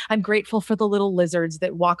grateful. I'm grateful for the little lizards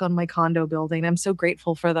that walk on my condo building. I'm so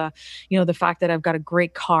grateful for the fact that I've got a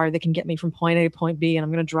great car that can get me from point A to point B and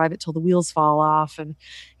I'm going to drive it till the wheels fall off. And,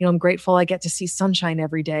 I'm grateful I get to see sunshine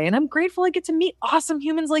every day. And I'm grateful I get to meet awesome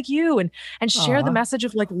humans like you and share the message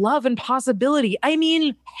of like love and possibility. I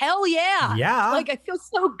mean, hell yeah. Yeah. Like I feel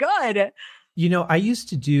so good. I used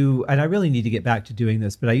to do, and I really need to get back to doing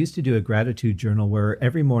this, but I used to do a gratitude journal where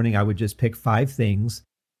every morning I would just pick 5 things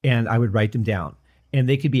and I would write them down. And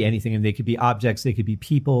they could be anything, and they could be objects, they could be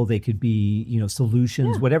people, they could be,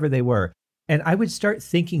 solutions, whatever they were. And I would start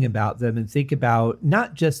thinking about them and think about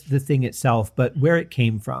not just the thing itself, but where it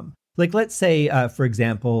came from. Like, let's say, for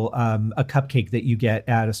example, a cupcake that you get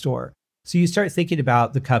at a store. So you start thinking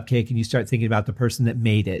about the cupcake and you start thinking about the person that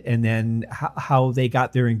made it and then how they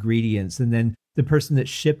got their ingredients and then the person that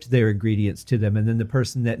shipped their ingredients to them and then the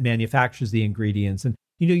person that manufactures the ingredients. And,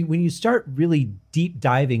 when you start really deep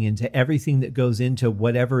diving into everything that goes into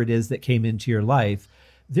whatever it is that came into your life,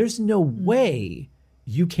 there's no way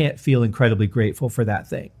you can't feel incredibly grateful for that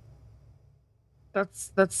thing.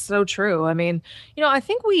 That's so true. I mean, I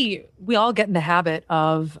think we all get in the habit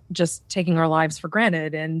of just taking our lives for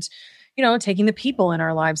granted and taking the people in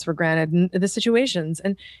our lives for granted and the situations.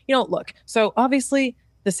 And, look, so obviously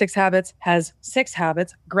the 6 habits has 6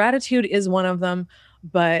 habits. Gratitude is one of them,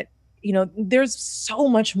 but there's so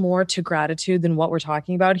much more to gratitude than what we're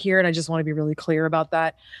talking about here. And I just want to be really clear about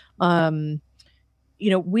that.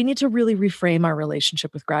 We need to really reframe our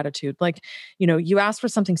relationship with gratitude. Like, you ask for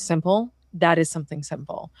something simple, that is something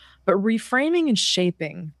simple, but reframing and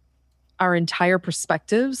shaping our entire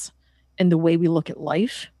perspectives and the way we look at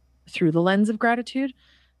life through the lens of gratitude,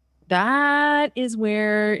 that is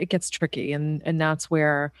where it gets tricky. And that's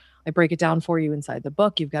where I break it down for you inside the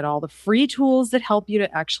book. You've got all the free tools that help you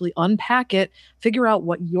to actually unpack it, figure out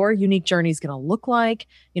what your unique journey is going to look like.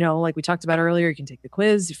 Like we talked about earlier, you can take the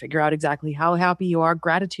quiz, you figure out exactly how happy you are.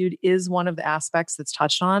 Gratitude is one of the aspects that's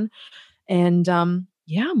touched on. And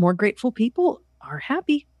more grateful people are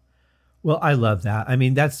happy. Well, I love that. I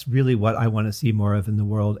mean, that's really what I want to see more of in the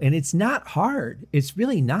world. And it's not hard. It's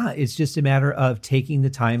really not. It's just a matter of taking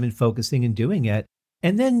the time and focusing and doing it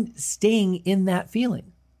and then staying in that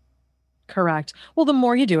feeling. Correct. Well, the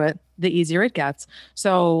more you do it, the easier it gets.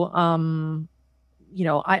 So,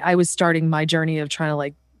 I was starting my journey of trying to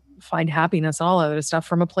like find happiness and all that other stuff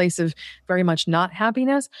from a place of very much not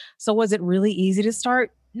happiness. So was it really easy to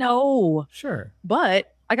start? No. Sure.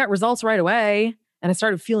 But I got results right away. And I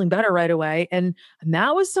started feeling better right away. And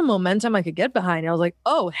that was some momentum I could get behind. I was like,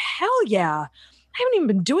 oh, hell yeah. I haven't even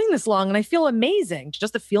been doing this long and I feel amazing.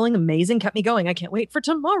 Just the feeling amazing kept me going. I can't wait for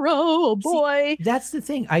tomorrow. Oh boy. See, that's the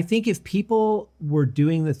thing. I think if people were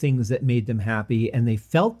doing the things that made them happy and they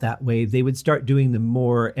felt that way, they would start doing them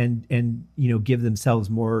more and give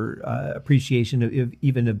themselves more appreciation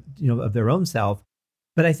of their own self.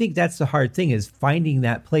 But I think that's the hard thing, is finding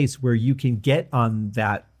that place where you can get on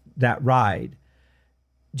that ride.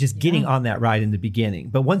 Just getting on that ride in the beginning.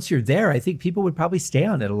 But once you're there, I think people would probably stay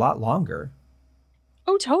on it a lot longer.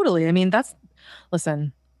 Oh, totally. I mean,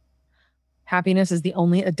 listen, happiness is the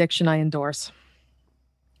only addiction I endorse.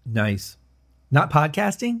 Nice. Not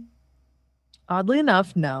podcasting? Oddly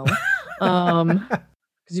enough, no.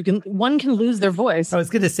 Because one can lose their voice. I was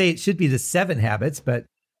going to say it should be the 7 habits, but.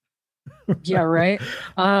 Yeah, right.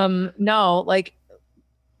 No, like,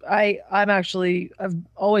 I've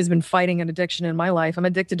always been fighting an addiction in my life. I'm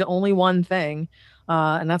addicted to only one thing,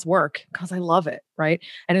 and that's work, because I love it, right?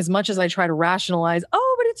 And as much as I try to rationalize,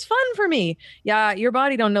 oh, but it's fun for me. Yeah, your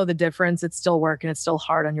body don't know the difference. It's still work and it's still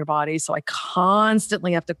hard on your body. So I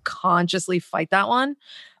constantly have to consciously fight that one.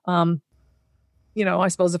 I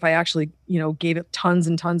suppose if I actually, gave it tons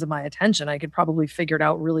and tons of my attention, I could probably figure it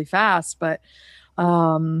out really fast. But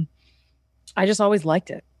I just always liked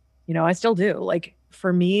it. I still do. Like,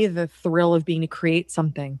 for me, the thrill of being to create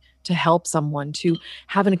something, to help someone, to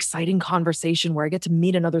have an exciting conversation where I get to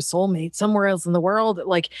meet another soulmate somewhere else in the world.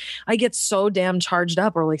 Like I get so damn charged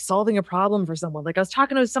up, or like solving a problem for someone. Like I was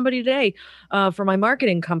talking to somebody today for my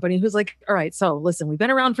marketing company who's like, all right, so listen, we've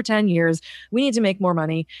been around for 10 years. We need to make more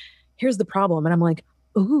money. Here's the problem. And I'm like,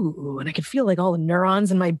 ooh, and I could feel like all the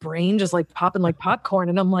neurons in my brain just like popping like popcorn.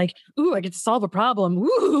 And I'm like, ooh, I get to solve a problem.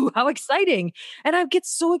 Ooh, how exciting. And I get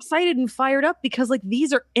so excited and fired up because like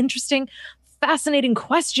these are interesting, fascinating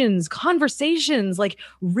questions, conversations, like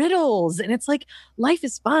riddles. And it's like, life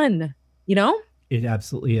is fun, you know? It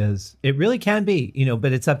absolutely is. It really can be,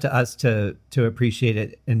 but it's up to us to appreciate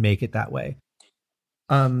it and make it that way.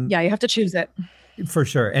 Yeah, you have to choose it. For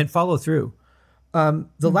sure. And follow through.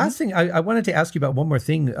 The last thing I wanted to ask you about, one more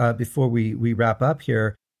thing before we wrap up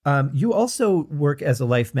here. You also work as a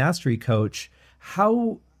life mastery coach.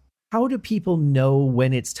 How do people know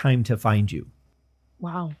when it's time to find you?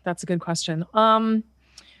 Wow, that's a good question. I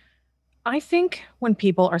think when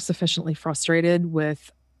people are sufficiently frustrated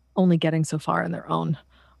with only getting so far on their own.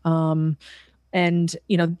 And,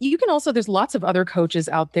 you can also, there's lots of other coaches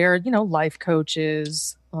out there, life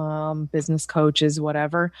coaches, business coaches,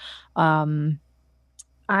 whatever.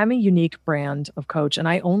 I'm a unique brand of coach, and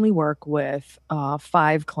I only work with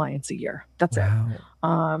 5 clients a year. That's it. Yeah,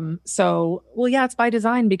 it's by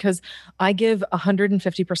design because I give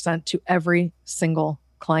 150% to every single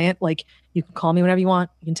client. Like you can call me whenever you want.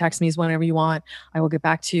 You can text me whenever you want. I will get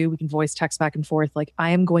back to you. We can voice text back and forth. Like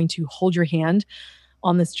I am going to hold your hand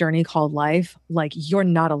on this journey called life. Like you're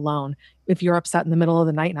not alone. If you're upset in the middle of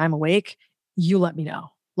the night and I'm awake, you let me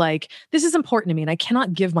know. Like, this is important to me and I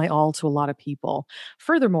cannot give my all to a lot of people.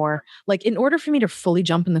 Furthermore, like in order for me to fully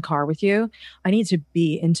jump in the car with you, I need to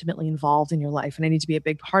be intimately involved in your life and I need to be a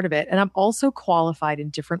big part of it. And I'm also qualified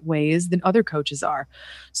in different ways than other coaches are.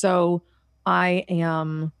 So I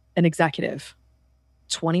am an executive,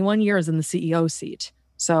 21 years in the CEO seat.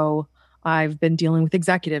 So I've been dealing with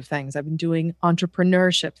executive things. I've been doing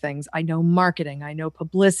entrepreneurship things. I know marketing. I know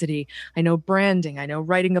publicity. I know branding. I know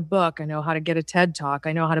writing a book. I know how to get a TED Talk.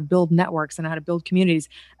 I know how to build networks and how to build communities,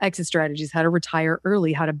 exit strategies, how to retire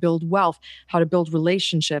early, how to build wealth, how to build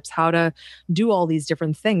relationships, how to do all these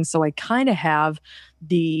different things. So I kind of have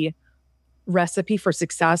the recipe for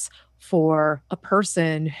success for a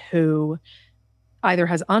person who either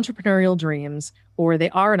has entrepreneurial dreams or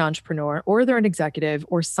they are an entrepreneur or they're an executive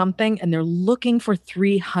or something and they're looking for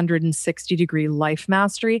 360-degree life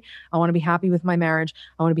mastery. I want to be happy with my marriage.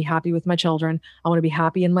 I want to be happy with my children. I want to be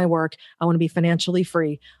happy in my work. I want to be financially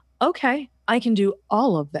free. Okay, I can do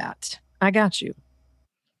all of that. I got you.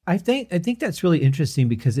 I think that's really interesting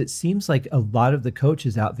because it seems like a lot of the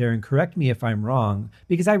coaches out there, and correct me if I'm wrong,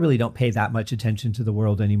 because I really don't pay that much attention to the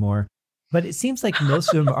world anymore. But it seems like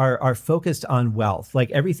most of them are focused on wealth. Like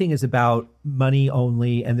everything is about money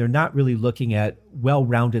only, and they're not really looking at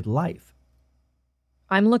well-rounded life.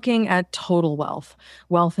 I'm looking at total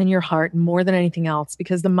wealth in your heart more than anything else,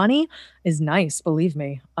 because the money is nice, believe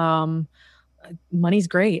me. Money's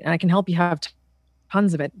great, and I can help you have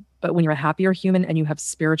tons of it. But when you're a happier human and you have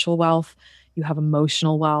spiritual wealth, you have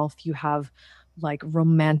emotional wealth, you have like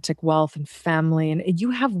romantic wealth and family, and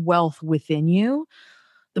you have wealth within you,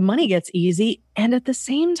 the money gets easy. And at the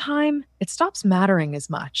same time, it stops mattering as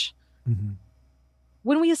much. Mm-hmm.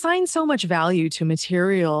 When we assign so much value to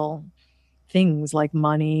material things like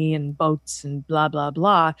money and boats and blah, blah,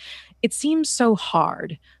 blah, it seems so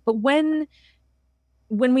hard. But when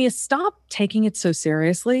we stop taking it so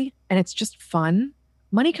seriously and it's just fun,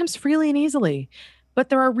 money comes freely and easily. But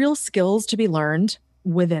there are real skills to be learned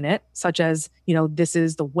within it, such as, this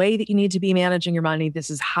is the way that you need to be managing your money. This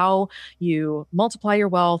is how you multiply your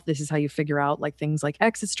wealth. This is how you figure out like things like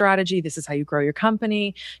exit strategy. This is how you grow your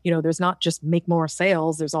company. There's not just make more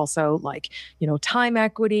sales. There's also like, time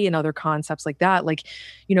equity and other concepts like that. Like,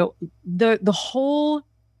 the whole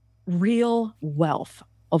real wealth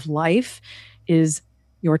of life is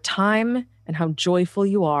your time and how joyful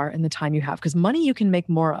you are in the time you have. Because money you can make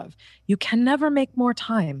more of. You can never make more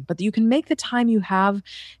time, but you can make the time you have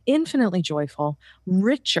infinitely joyful,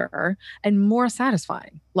 richer, and more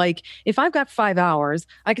satisfying. Like if I've got 5 hours,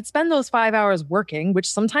 I could spend those 5 hours working, which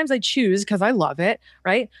sometimes I choose because I love it,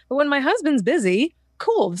 right? But when my husband's busy,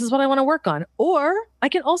 cool, this is what I want to work on. Or I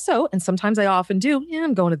can also, and sometimes I often do,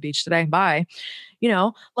 I'm going to the beach today, bye.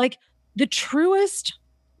 Like the truest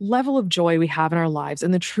level of joy we have in our lives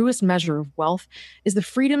and the truest measure of wealth is the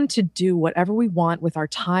freedom to do whatever we want with our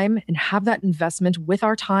time and have that investment with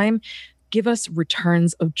our time give us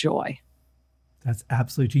returns of joy. That's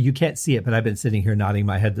absolutely true. You can't see it, but I've been sitting here nodding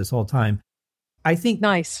my head this whole time. I think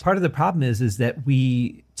Nice. part of the problem is that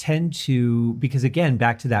we tend to, because again,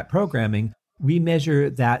 back to that programming, we measure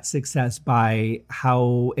that success by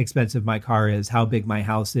how expensive my car is, how big my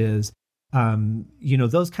house is,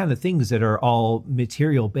 those kind of things that are all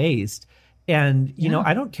material based. And, Yeah.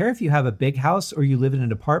 I don't care if you have a big house or you live in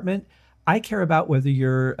an apartment. I care about whether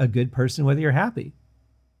you're a good person, whether you're happy.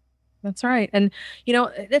 That's right. And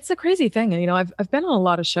it's a crazy thing. And I've been on a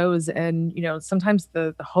lot of shows, and sometimes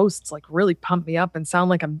the hosts like really pump me up and sound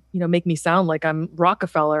like I'm, make me sound like I'm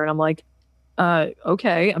Rockefeller, and I'm like,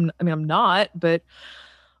 okay. I'm not, but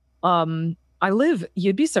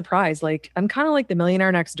you'd be surprised. Like, I'm kind of like the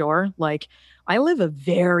millionaire next door. Like, I live a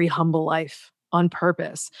very humble life on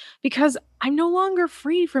purpose because I'm no longer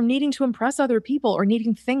free from needing to impress other people or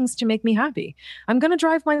needing things to make me happy. I'm going to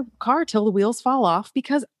drive my car till the wheels fall off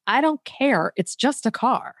because I don't care. It's just a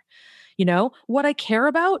car. What I care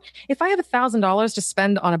about, if I have $1,000 to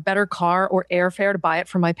spend on a better car or airfare to buy it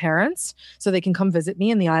for my parents so they can come visit me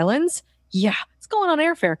in the islands, yeah, it's going on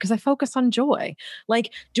airfare because I focus on joy.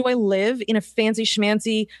 Like, do I live in a fancy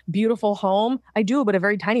schmancy, beautiful home? I do, but a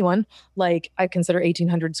very tiny one. Like, I consider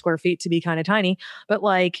 1,800 square feet to be kind of tiny, but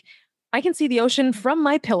like, I can see the ocean from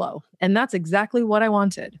my pillow, and that's exactly what I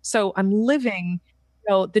wanted. So I'm living,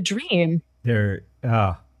 the dream.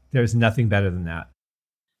 There's nothing better than that.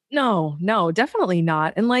 No, no, definitely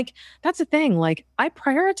not. And like, that's the thing. Like, I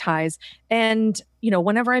prioritize, and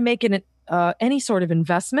whenever I make any sort of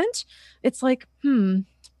investment, it's like,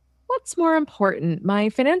 what's more important, my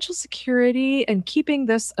financial security and keeping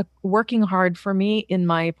this working hard for me in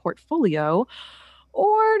my portfolio,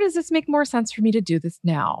 or does this make more sense for me to do this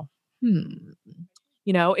now?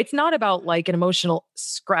 It's not about like an emotional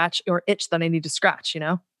scratch or itch that I need to scratch.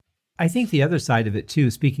 I think the other side of it too,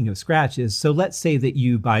 speaking of scratch, is so let's say that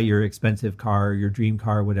you buy your expensive car, your dream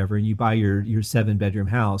car, whatever, and you buy your 7-bedroom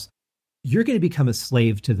house. You're going to become a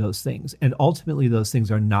slave to those things. And ultimately, those things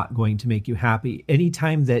are not going to make you happy.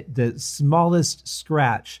 Anytime that the smallest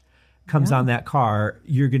scratch comes on that car,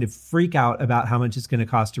 you're going to freak out about how much it's going to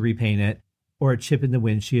cost to repaint it, or a chip in the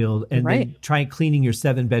windshield, and then try cleaning your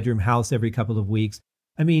 7-bedroom house every couple of weeks.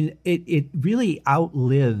 I mean, it really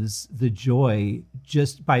outlives the joy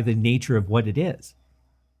just by the nature of what it is.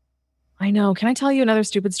 I know. Can I tell you another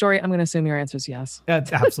stupid story? I'm going to assume your answer is yes.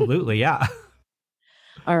 Absolutely, yeah.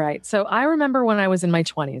 All right. So I remember when I was in my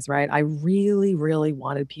 20s, right? I really, really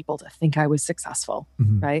wanted people to think I was successful,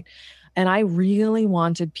 right? And I really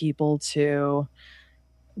wanted people to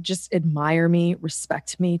just admire me,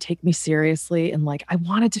 respect me, take me seriously. And like, I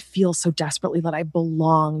wanted to feel so desperately that I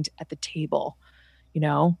belonged at the table,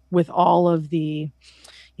 with all of the,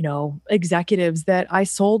 executives that I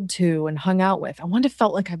sold to and hung out with. I wanted to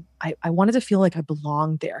felt like I wanted to feel like I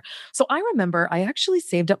belonged there. So I remember I actually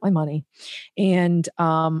saved up my money, and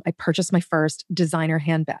I purchased my first designer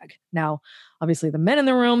handbag. Now, obviously the men in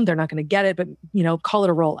the room, they're not going to get it, but call it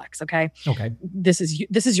a Rolex. Okay. Okay. This is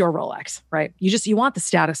your Rolex, right? You want the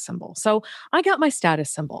status symbol. So I got my status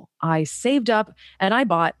symbol. I saved up and I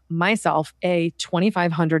bought myself a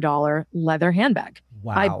 $2,500 leather handbag.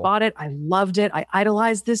 Wow. I bought it. I loved it. I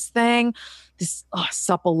idolized this thing, this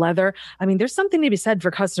supple leather. I mean, there's something to be said for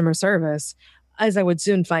customer service, as I would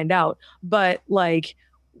soon find out. But like,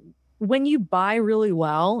 when you buy really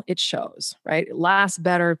well, it shows, right? It lasts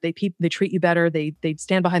better. They treat you better. They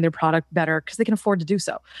stand behind their product better because they can afford to do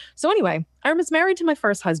so. So anyway, I was married to my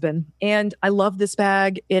first husband, and I loved this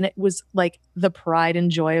bag, and it was like the pride and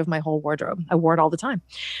joy of my whole wardrobe. I wore it all the time.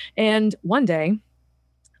 And one day,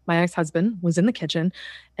 my ex-husband was in the kitchen,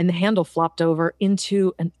 and the handle flopped over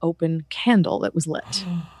into an open candle that was lit.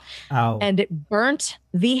 Ow. And it burnt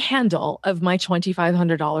the handle of my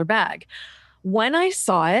 $2,500 bag. When I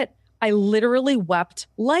saw it, I literally wept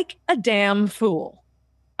like a damn fool.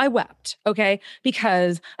 I wept, okay?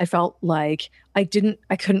 Because I felt like I couldn't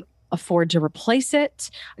afford to replace it.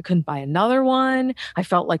 I couldn't buy another one. I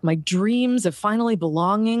felt like my dreams of finally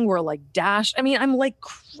belonging were like dashed. I mean, I'm like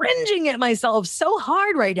cringing at myself so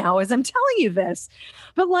hard right now as I'm telling you this.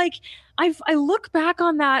 But like, I look back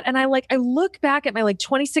on that, and I look back at my like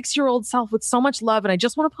 26-year-old self with so much love, and I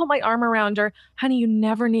just want to put my arm around her. Honey, you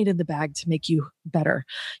never needed the bag to make you better.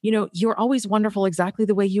 You're always wonderful exactly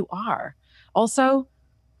the way you are. Also,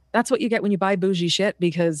 that's what you get when you buy bougie shit,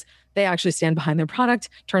 because they actually stand behind their product.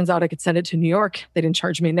 Turns out I could send it to New York. They didn't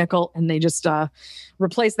charge me a nickel, and they just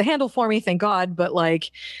replaced the handle for me. Thank God. But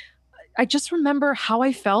like, I just remember how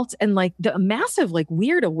I felt, and like the massive, like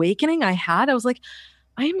weird awakening I had. I was like,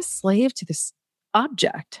 I am a slave to this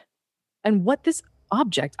object, and what this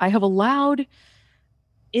object I have allowed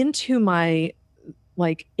into my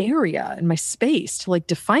like area and my space to like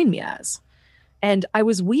define me as. And I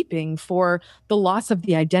was weeping for the loss of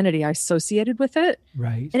the identity I associated with it.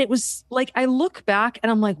 Right. And it was like, I look back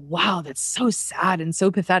and I'm like, wow, that's so sad and so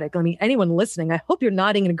pathetic. I mean, anyone listening, I hope you're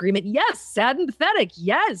nodding in agreement. Yes, sad and pathetic.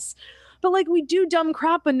 Yes. But like, we do dumb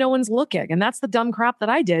crap when no one's looking. And that's the dumb crap that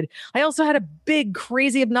I did. I also had a big,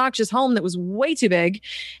 crazy, obnoxious home that was way too big,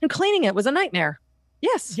 and cleaning it was a nightmare.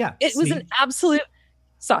 Yes. Yeah. It was an absolute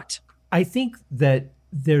sucked. I think that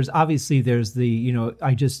there's the,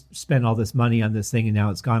 I just spent all this money on this thing and now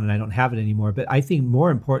it's gone and I don't have it anymore. But I think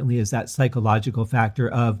more importantly is that psychological factor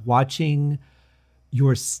of watching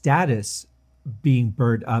your status being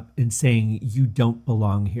burned up and saying you don't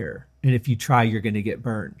belong here. And if you try, you're going to get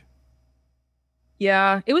burned.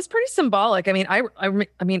 Yeah, it was pretty symbolic. I mean, I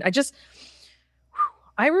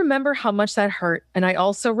remember how much that hurt. And I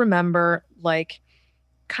also remember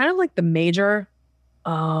kind of like the major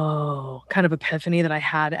kind of epiphany that I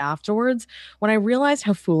had afterwards when I realized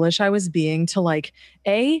how foolish I was being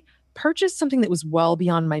to purchase something that was well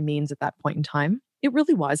beyond my means at that point in time. It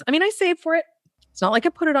really was. I mean, I saved for it. It's not like I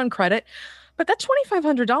put it on credit, but that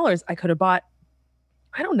 $2,500 I could have bought,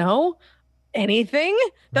 I don't know, anything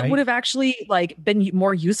that would have actually been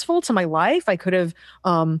more useful to my life. I could have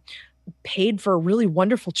paid for a really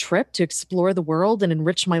wonderful trip to explore the world and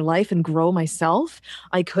enrich my life and grow myself.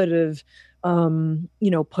 I could have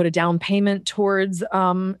put a down payment towards, a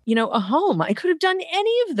home. I could have done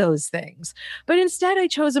any of those things, but instead I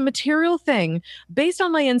chose a material thing based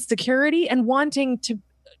on my insecurity and wanting to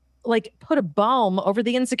put a balm over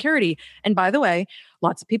the insecurity. And by the way,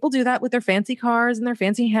 lots of people do that with their fancy cars and their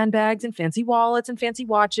fancy handbags and fancy wallets and fancy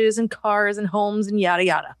watches and cars and homes and yada,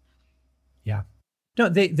 yada. Yeah. No,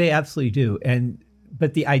 they absolutely do.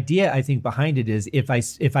 But the idea I think behind it is if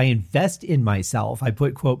I invest in myself, I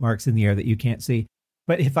put quote marks in the air that you can't see,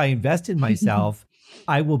 but if I invest in myself,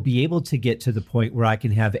 I will be able to get to the point where I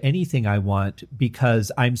can have anything I want because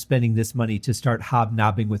I'm spending this money to start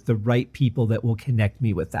hobnobbing with the right people that will connect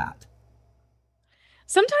me with that.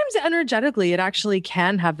 Sometimes energetically, it actually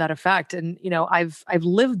can have that effect. And, I've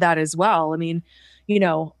lived that as well. I mean,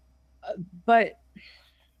 but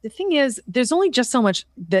the thing is, there's only just so much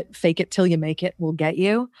that fake it till you make it will get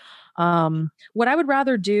you. What I would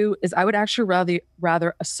rather do is I would actually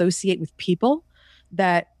rather associate with people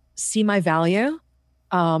that see my value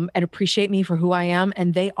and appreciate me for who I am,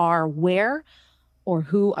 and they are where or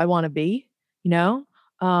who I want to be,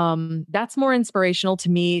 that's more inspirational to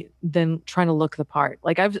me than trying to look the part.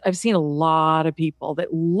 I've seen a lot of people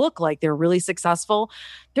that look like they're really successful.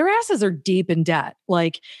 Their asses are deep in debt.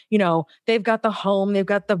 They've got the home, they've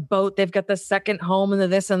got the boat, they've got the second home and the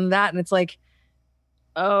this and that. And it's like,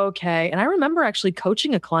 okay. And I remember actually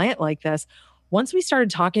coaching a client like this. Once we started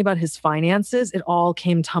talking about his finances, it all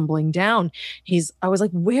came tumbling down. I was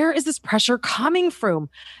like, where is this pressure coming from?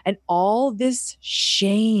 And all this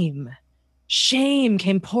shame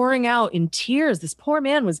came pouring out in tears. This poor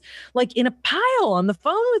man was in a pile on the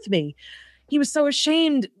phone with me. He was so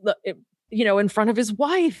ashamed, in front of his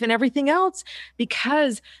wife and everything else,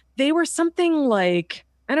 because they were something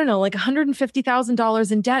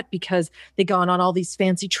 $150,000 in debt because they'd gone on all these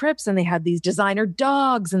fancy trips and they had these designer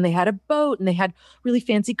dogs and they had a boat and they had really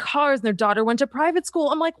fancy cars and their daughter went to private school.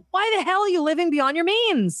 I'm like, why the hell are you living beyond your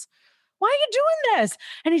means? Why are you doing this?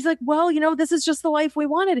 And he's like, well, this is just the life we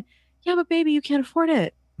wanted. Yeah, but baby, you can't afford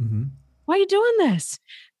it. Mm-hmm. Why are you doing this?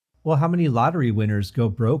 Well, how many lottery winners go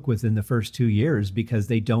broke within the first 2 years because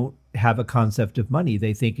they don't have a concept of money?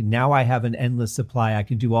 They think, now I have an endless supply. I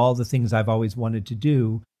can do all the things I've always wanted to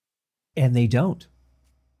do. And they don't.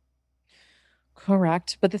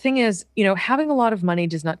 Correct. But the thing is, having a lot of money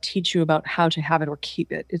does not teach you about how to have it or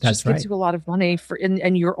keep it. It just gives you a lot of money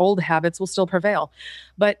and your old habits will still prevail.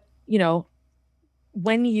 But,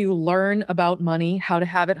 when you learn about money, how to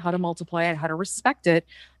have it, how to multiply it, how to respect it,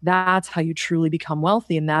 that's how you truly become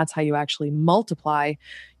wealthy. And that's how you actually multiply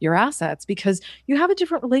your assets because you have a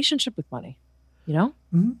different relationship with money,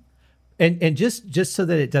 Mm-hmm. And just so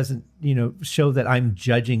that it doesn't, show that I'm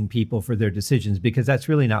judging people for their decisions, because that's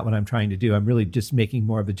really not what I'm trying to do. I'm really just making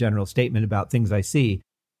more of a general statement about things I see.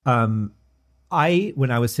 When I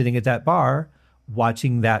was sitting at that bar,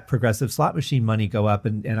 watching that progressive slot machine money go up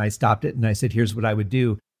and I stopped it and I said, here's what I would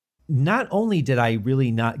do. Not only did I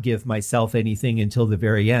really not give myself anything until the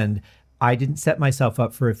very end, I didn't set myself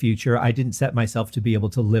up for a future. I didn't set myself to be able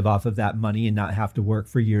to live off of that money and not have to work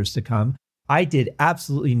for years to come. I did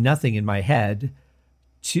absolutely nothing in my head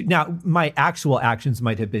now my actual actions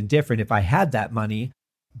might have been different if I had that money.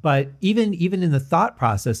 But even in the thought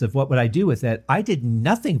process of what would I do with it, I did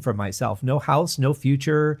nothing for myself. No house, no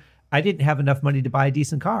future. I didn't have enough money to buy a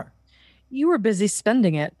decent car. You were busy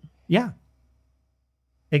spending it. Yeah.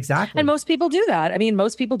 Exactly. And most people do that. I mean,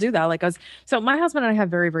 most people do that. Like us. So my husband and I have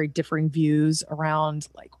very, very differing views around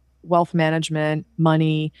like wealth management,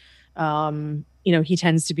 money. He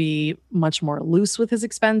tends to be much more loose with his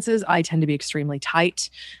expenses. I tend to be extremely tight.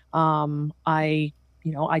 I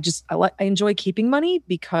enjoy keeping money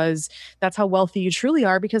because that's how wealthy you truly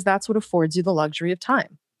are, because that's what affords you the luxury of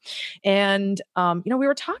time. And, we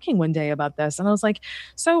were talking one day about this and I was like,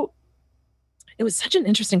 so it was such an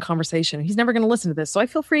interesting conversation. He's never going to listen to this. So I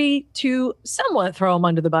feel free to somewhat throw him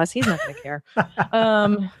under the bus. He's not going to care.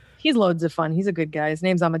 He's loads of fun. He's a good guy. His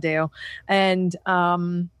name's Amadeo. And,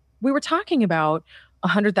 we were talking about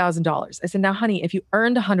 $100,000. I said, now, honey, if you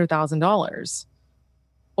earned $100,000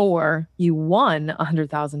 or you won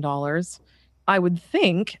 $100,000, I would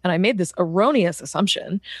think, and I made this erroneous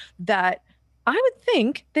assumption, that I would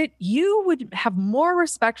think that you would have more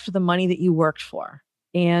respect for the money that you worked for.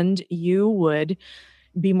 And you would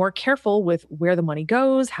be more careful with where the money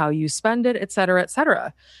goes, how you spend it, et cetera, et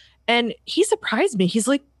cetera. And he surprised me. He's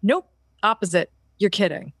like, nope, opposite. You're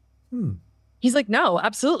kidding. He's like, no,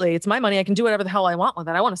 absolutely. It's my money. I can do whatever the hell I want with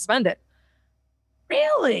it. I want to spend it.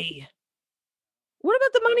 Really? What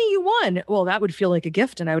about the money you won? Well, that would feel like a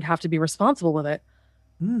gift and I would have to be responsible with it.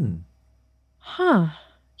 Huh.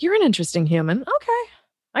 You're an interesting human. Okay.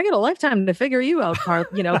 I get a lifetime to figure you out,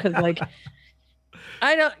 because like,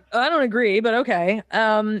 I don't agree, but okay.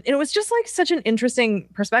 It was just like such an interesting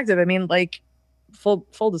perspective. I mean, like full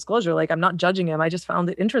disclosure, like I'm not judging him. I just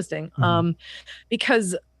found it interesting.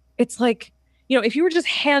 Because it's like, if you were just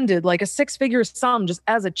handed like a 6-figure sum just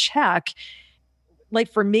as a check, like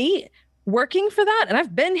for me working for that, and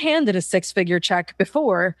I've been handed a 6-figure check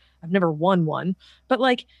before. I've never won one, but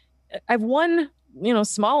like I've won,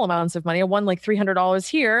 small amounts of money. I won like $300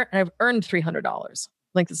 here and I've earned $300.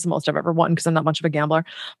 Like this is the most I've ever won because I'm not much of a gambler.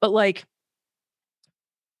 But like,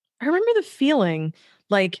 I remember the feeling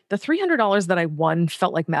like the $300 that I won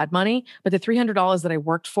felt like mad money, but the $300 that I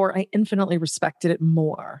worked for, I infinitely respected it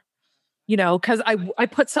more, because I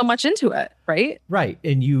put so much into it. Right. Right.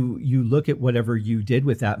 And you look at whatever you did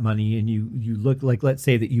with that money and you look like, let's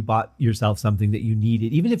say that you bought yourself something that you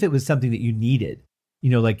needed, even if it was something that you needed.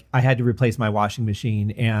 Like I had to replace my washing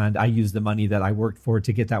machine and I used the money that I worked for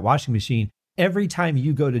to get that washing machine. Every time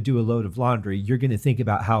you go to do a load of laundry, you're going to think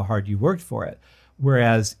about how hard you worked for it.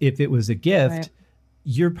 Whereas if it was a gift, right,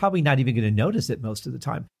 you're probably not even going to notice it most of the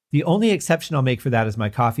time. The only exception I'll make for that is my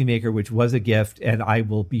coffee maker, which was a gift, and I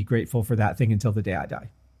will be grateful for that thing until the day I die.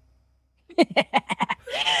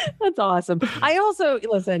 That's awesome. I also,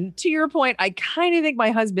 listen, to your point, I kind of think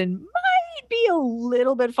my husband might be a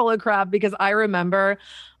little bit full of crap because I remember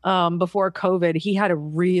before COVID, he had a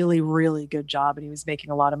really, really good job and he was making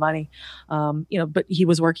a lot of money. But he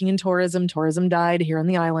was working in tourism. Tourism died here on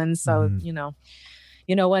the island. So, you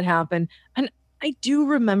know what happened. And I do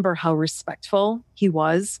remember how respectful he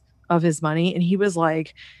was of his money. And he was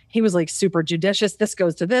like super judicious. This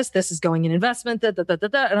goes to this is going in investment.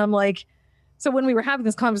 And I'm like, so when we were having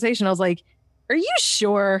this conversation, I was like, are you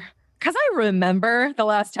sure? Because I remember the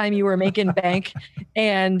last time you were making bank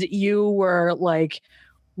and you were like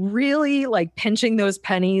really like pinching those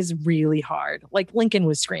pennies really hard. Like Lincoln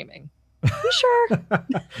was screaming. You sure?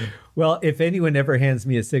 Well, if anyone ever hands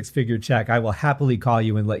me a 6-figure check, I will happily call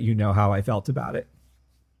you and let you know how I felt about it.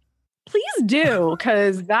 Please do,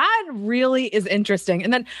 because that really is interesting.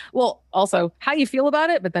 And then, well, also how you feel about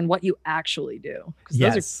it, but then what you actually do. Because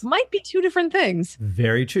those might be two different things.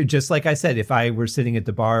 Very true. Just like I said, if I were sitting at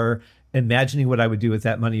the bar, imagining what I would do with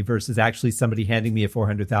that money versus actually somebody handing me a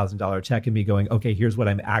 $400,000 check and me going, okay, here's what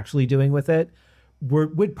I'm actually doing with it,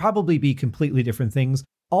 would probably be completely different things.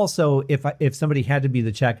 Also, if somebody had to be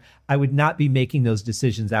the check, I would not be making those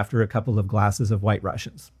decisions after a couple of glasses of White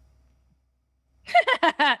Russians.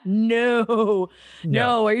 No.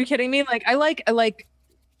 Are you kidding me? Like I like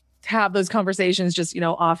to have those conversations just,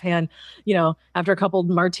 offhand, after a couple of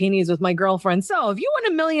martinis with my girlfriend. So if you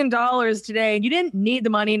won $1 million today and you didn't need the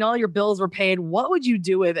money and all your bills were paid, what would you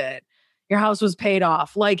do with it? Your house was paid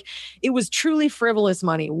off. Like it was truly frivolous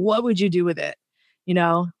money. What would you do with it?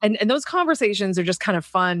 And those conversations are just kind of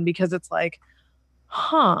fun because it's like,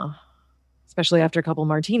 especially after a couple of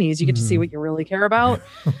martinis, you get to see what you really care about.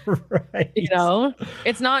 Right.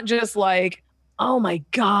 It's not just like, oh my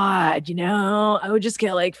God, I would just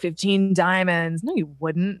get like 15 diamonds. No, you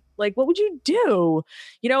wouldn't. Like, what would you do?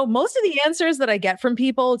 Most of the answers that I get from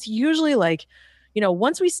people, it's usually like,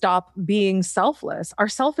 once we stop being selfless, our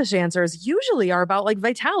selfish answers usually are about like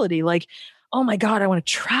vitality. Like, oh my God, I want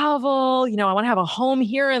to travel. I want to have a home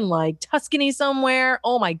here in like Tuscany somewhere.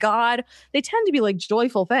 Oh my God. They tend to be like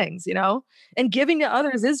joyful things, and giving to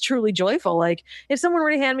others is truly joyful. Like if someone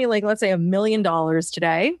were to hand me like, let's say $1 million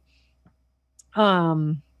today,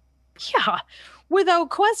 yeah, without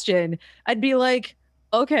question, I'd be like,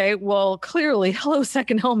 okay, well, clearly, hello,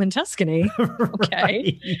 second home in Tuscany.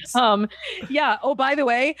 Okay. Right. Yeah. Oh, by the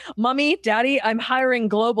way, mommy, daddy, I'm hiring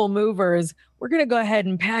global movers. We're going to go ahead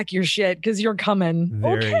and pack your shit because you're coming.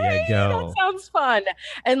 There Okay. you go. That sounds fun.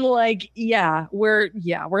 And like, we're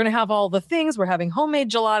going to have all the things. We're having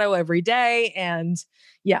homemade gelato every day. And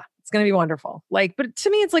yeah, it's going to be wonderful. Like, but to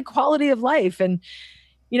me, it's like quality of life. And,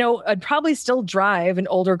 I'd probably still drive an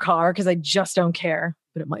older car because I just don't care,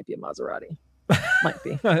 but it might be a Maserati. Might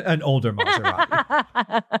be. An older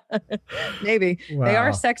Maserati. Maybe. Wow. They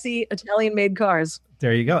are sexy Italian-made cars.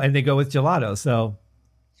 There you go. And they go with gelato. So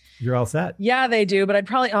you're all set. Yeah, they do. But I'd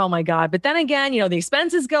probably, oh my God. But then again, the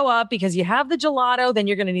expenses go up because you have the gelato. Then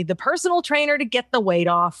you're going to need the personal trainer to get the weight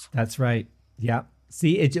off. That's right. Yeah.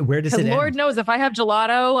 See, where does it end? Lord knows if I have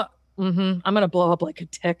gelato, I'm going to blow up like a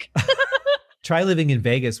tick. Try living in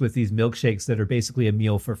Vegas with these milkshakes that are basically a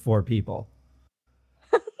meal for 4 people.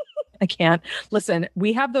 I can't. Listen,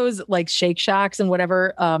 we have those like Shake Shacks and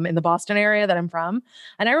whatever in the Boston area that I'm from.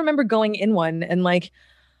 And I remember going in one and like,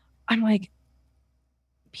 I'm like,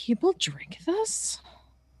 people drink this?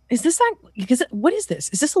 Is this what is this?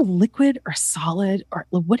 Is this a liquid or solid or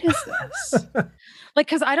what is this? Like,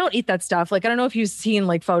 cause I don't eat that stuff. Like, I don't know if you've seen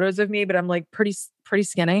like photos of me, but I'm like pretty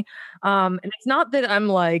skinny. And it's not that I'm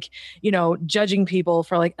like, judging people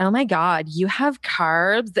for like, oh my God, you have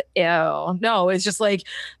carbs. Ew. No, it's just like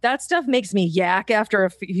that stuff makes me yak after a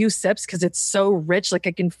few sips because it's so rich. Like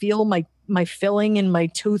I can feel my filling in my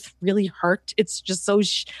tooth really hurt. It's just so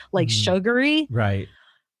sugary. Right.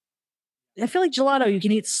 I feel like gelato you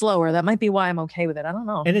can eat slower. That might be why I'm okay with it. I don't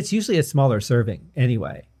know. And it's usually a smaller serving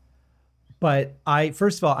anyway. But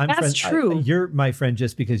first of all, That's true. You're my friend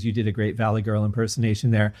just because you did a great Valley Girl impersonation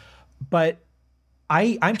there. But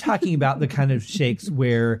I'm talking about the kind of shakes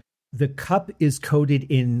where the cup is coated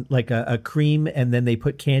in like a cream and then they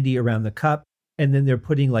put candy around the cup and then they're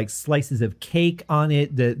putting like slices of cake on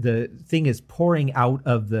it. The thing is pouring out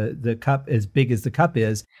of the cup as big as the cup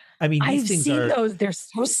is. I mean, I've seen those. They're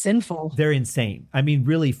so sinful. They're insane. I mean,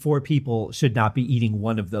 really, 4 people should not be eating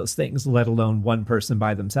one of those things, let alone one person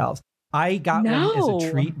by themselves. I got one as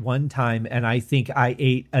a treat one time, and I think I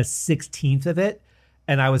ate a 16th of it,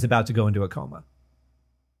 and I was about to go into a coma.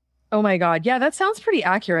 Oh my God. Yeah, that sounds pretty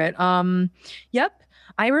accurate. Yep.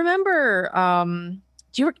 I remember,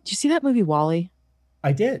 do you see that movie WALL-E?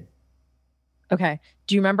 I did. Okay.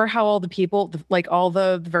 Do you remember how all the people, like all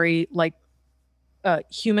the very like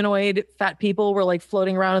humanoid fat people were like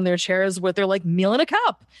floating around in their chairs with their like meal in a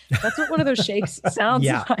cup? That's what one of those shakes sounds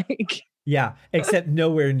like. Yeah, except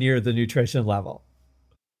nowhere near the nutrition level.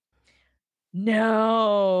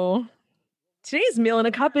 No. Today's meal in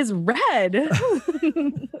a cup is red.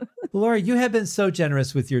 Laura, you have been so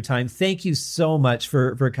generous with your time. Thank you so much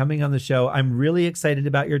for coming on the show. I'm really excited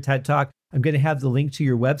about your TED Talk. I'm going to have the link to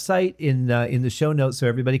your website in the show notes so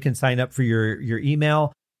everybody can sign up for your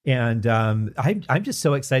email. And I'm just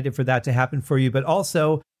so excited for that to happen for you. But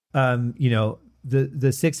also,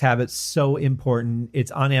 the 6 Habits, so important. It's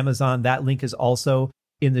on Amazon. That link is also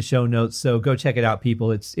in the show notes. So go check it out,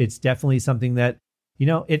 people. It's definitely something that,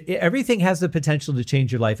 everything has the potential to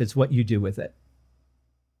change your life. It's what you do with it.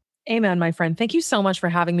 Amen, my friend. Thank you so much for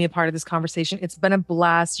having me a part of this conversation. It's been a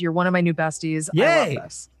blast. You're one of my new besties. Yay! I love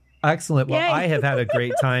this. Excellent. Well, Yay. I have had a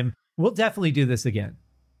great time. We'll definitely do this again.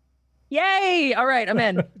 Yay! All right, I'm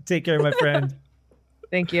in. Take care, my friend.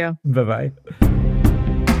 Thank you. Bye-bye.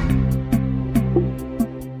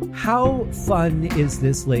 How fun is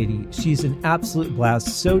this lady? She's an absolute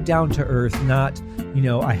blast. So down to earth, not,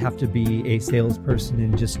 I have to be a salesperson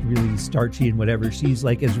and just really starchy and whatever. She's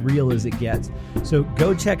like as real as it gets. So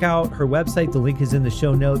go check out her website. The link is in the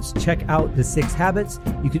show notes. Check out the 6 Habits.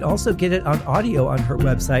 You can also get it on audio on her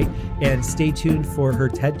website, and stay tuned for her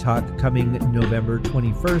TED Talk coming November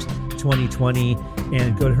 21st, 2020.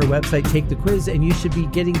 And go to her website, take the quiz, and you should be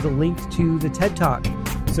getting the link to the TED Talk.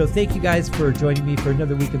 So thank you guys for joining me for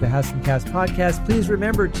another week of the Cast podcast. Please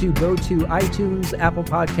remember to go to iTunes, Apple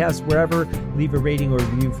Podcasts, wherever, leave a rating or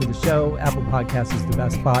review for the show. Apple Podcasts is the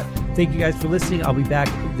best spot. Thank you guys for listening. I'll be back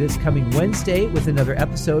this coming Wednesday with another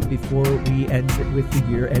episode before we end with the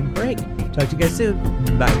year-end break. Talk to you guys soon.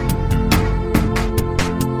 Bye.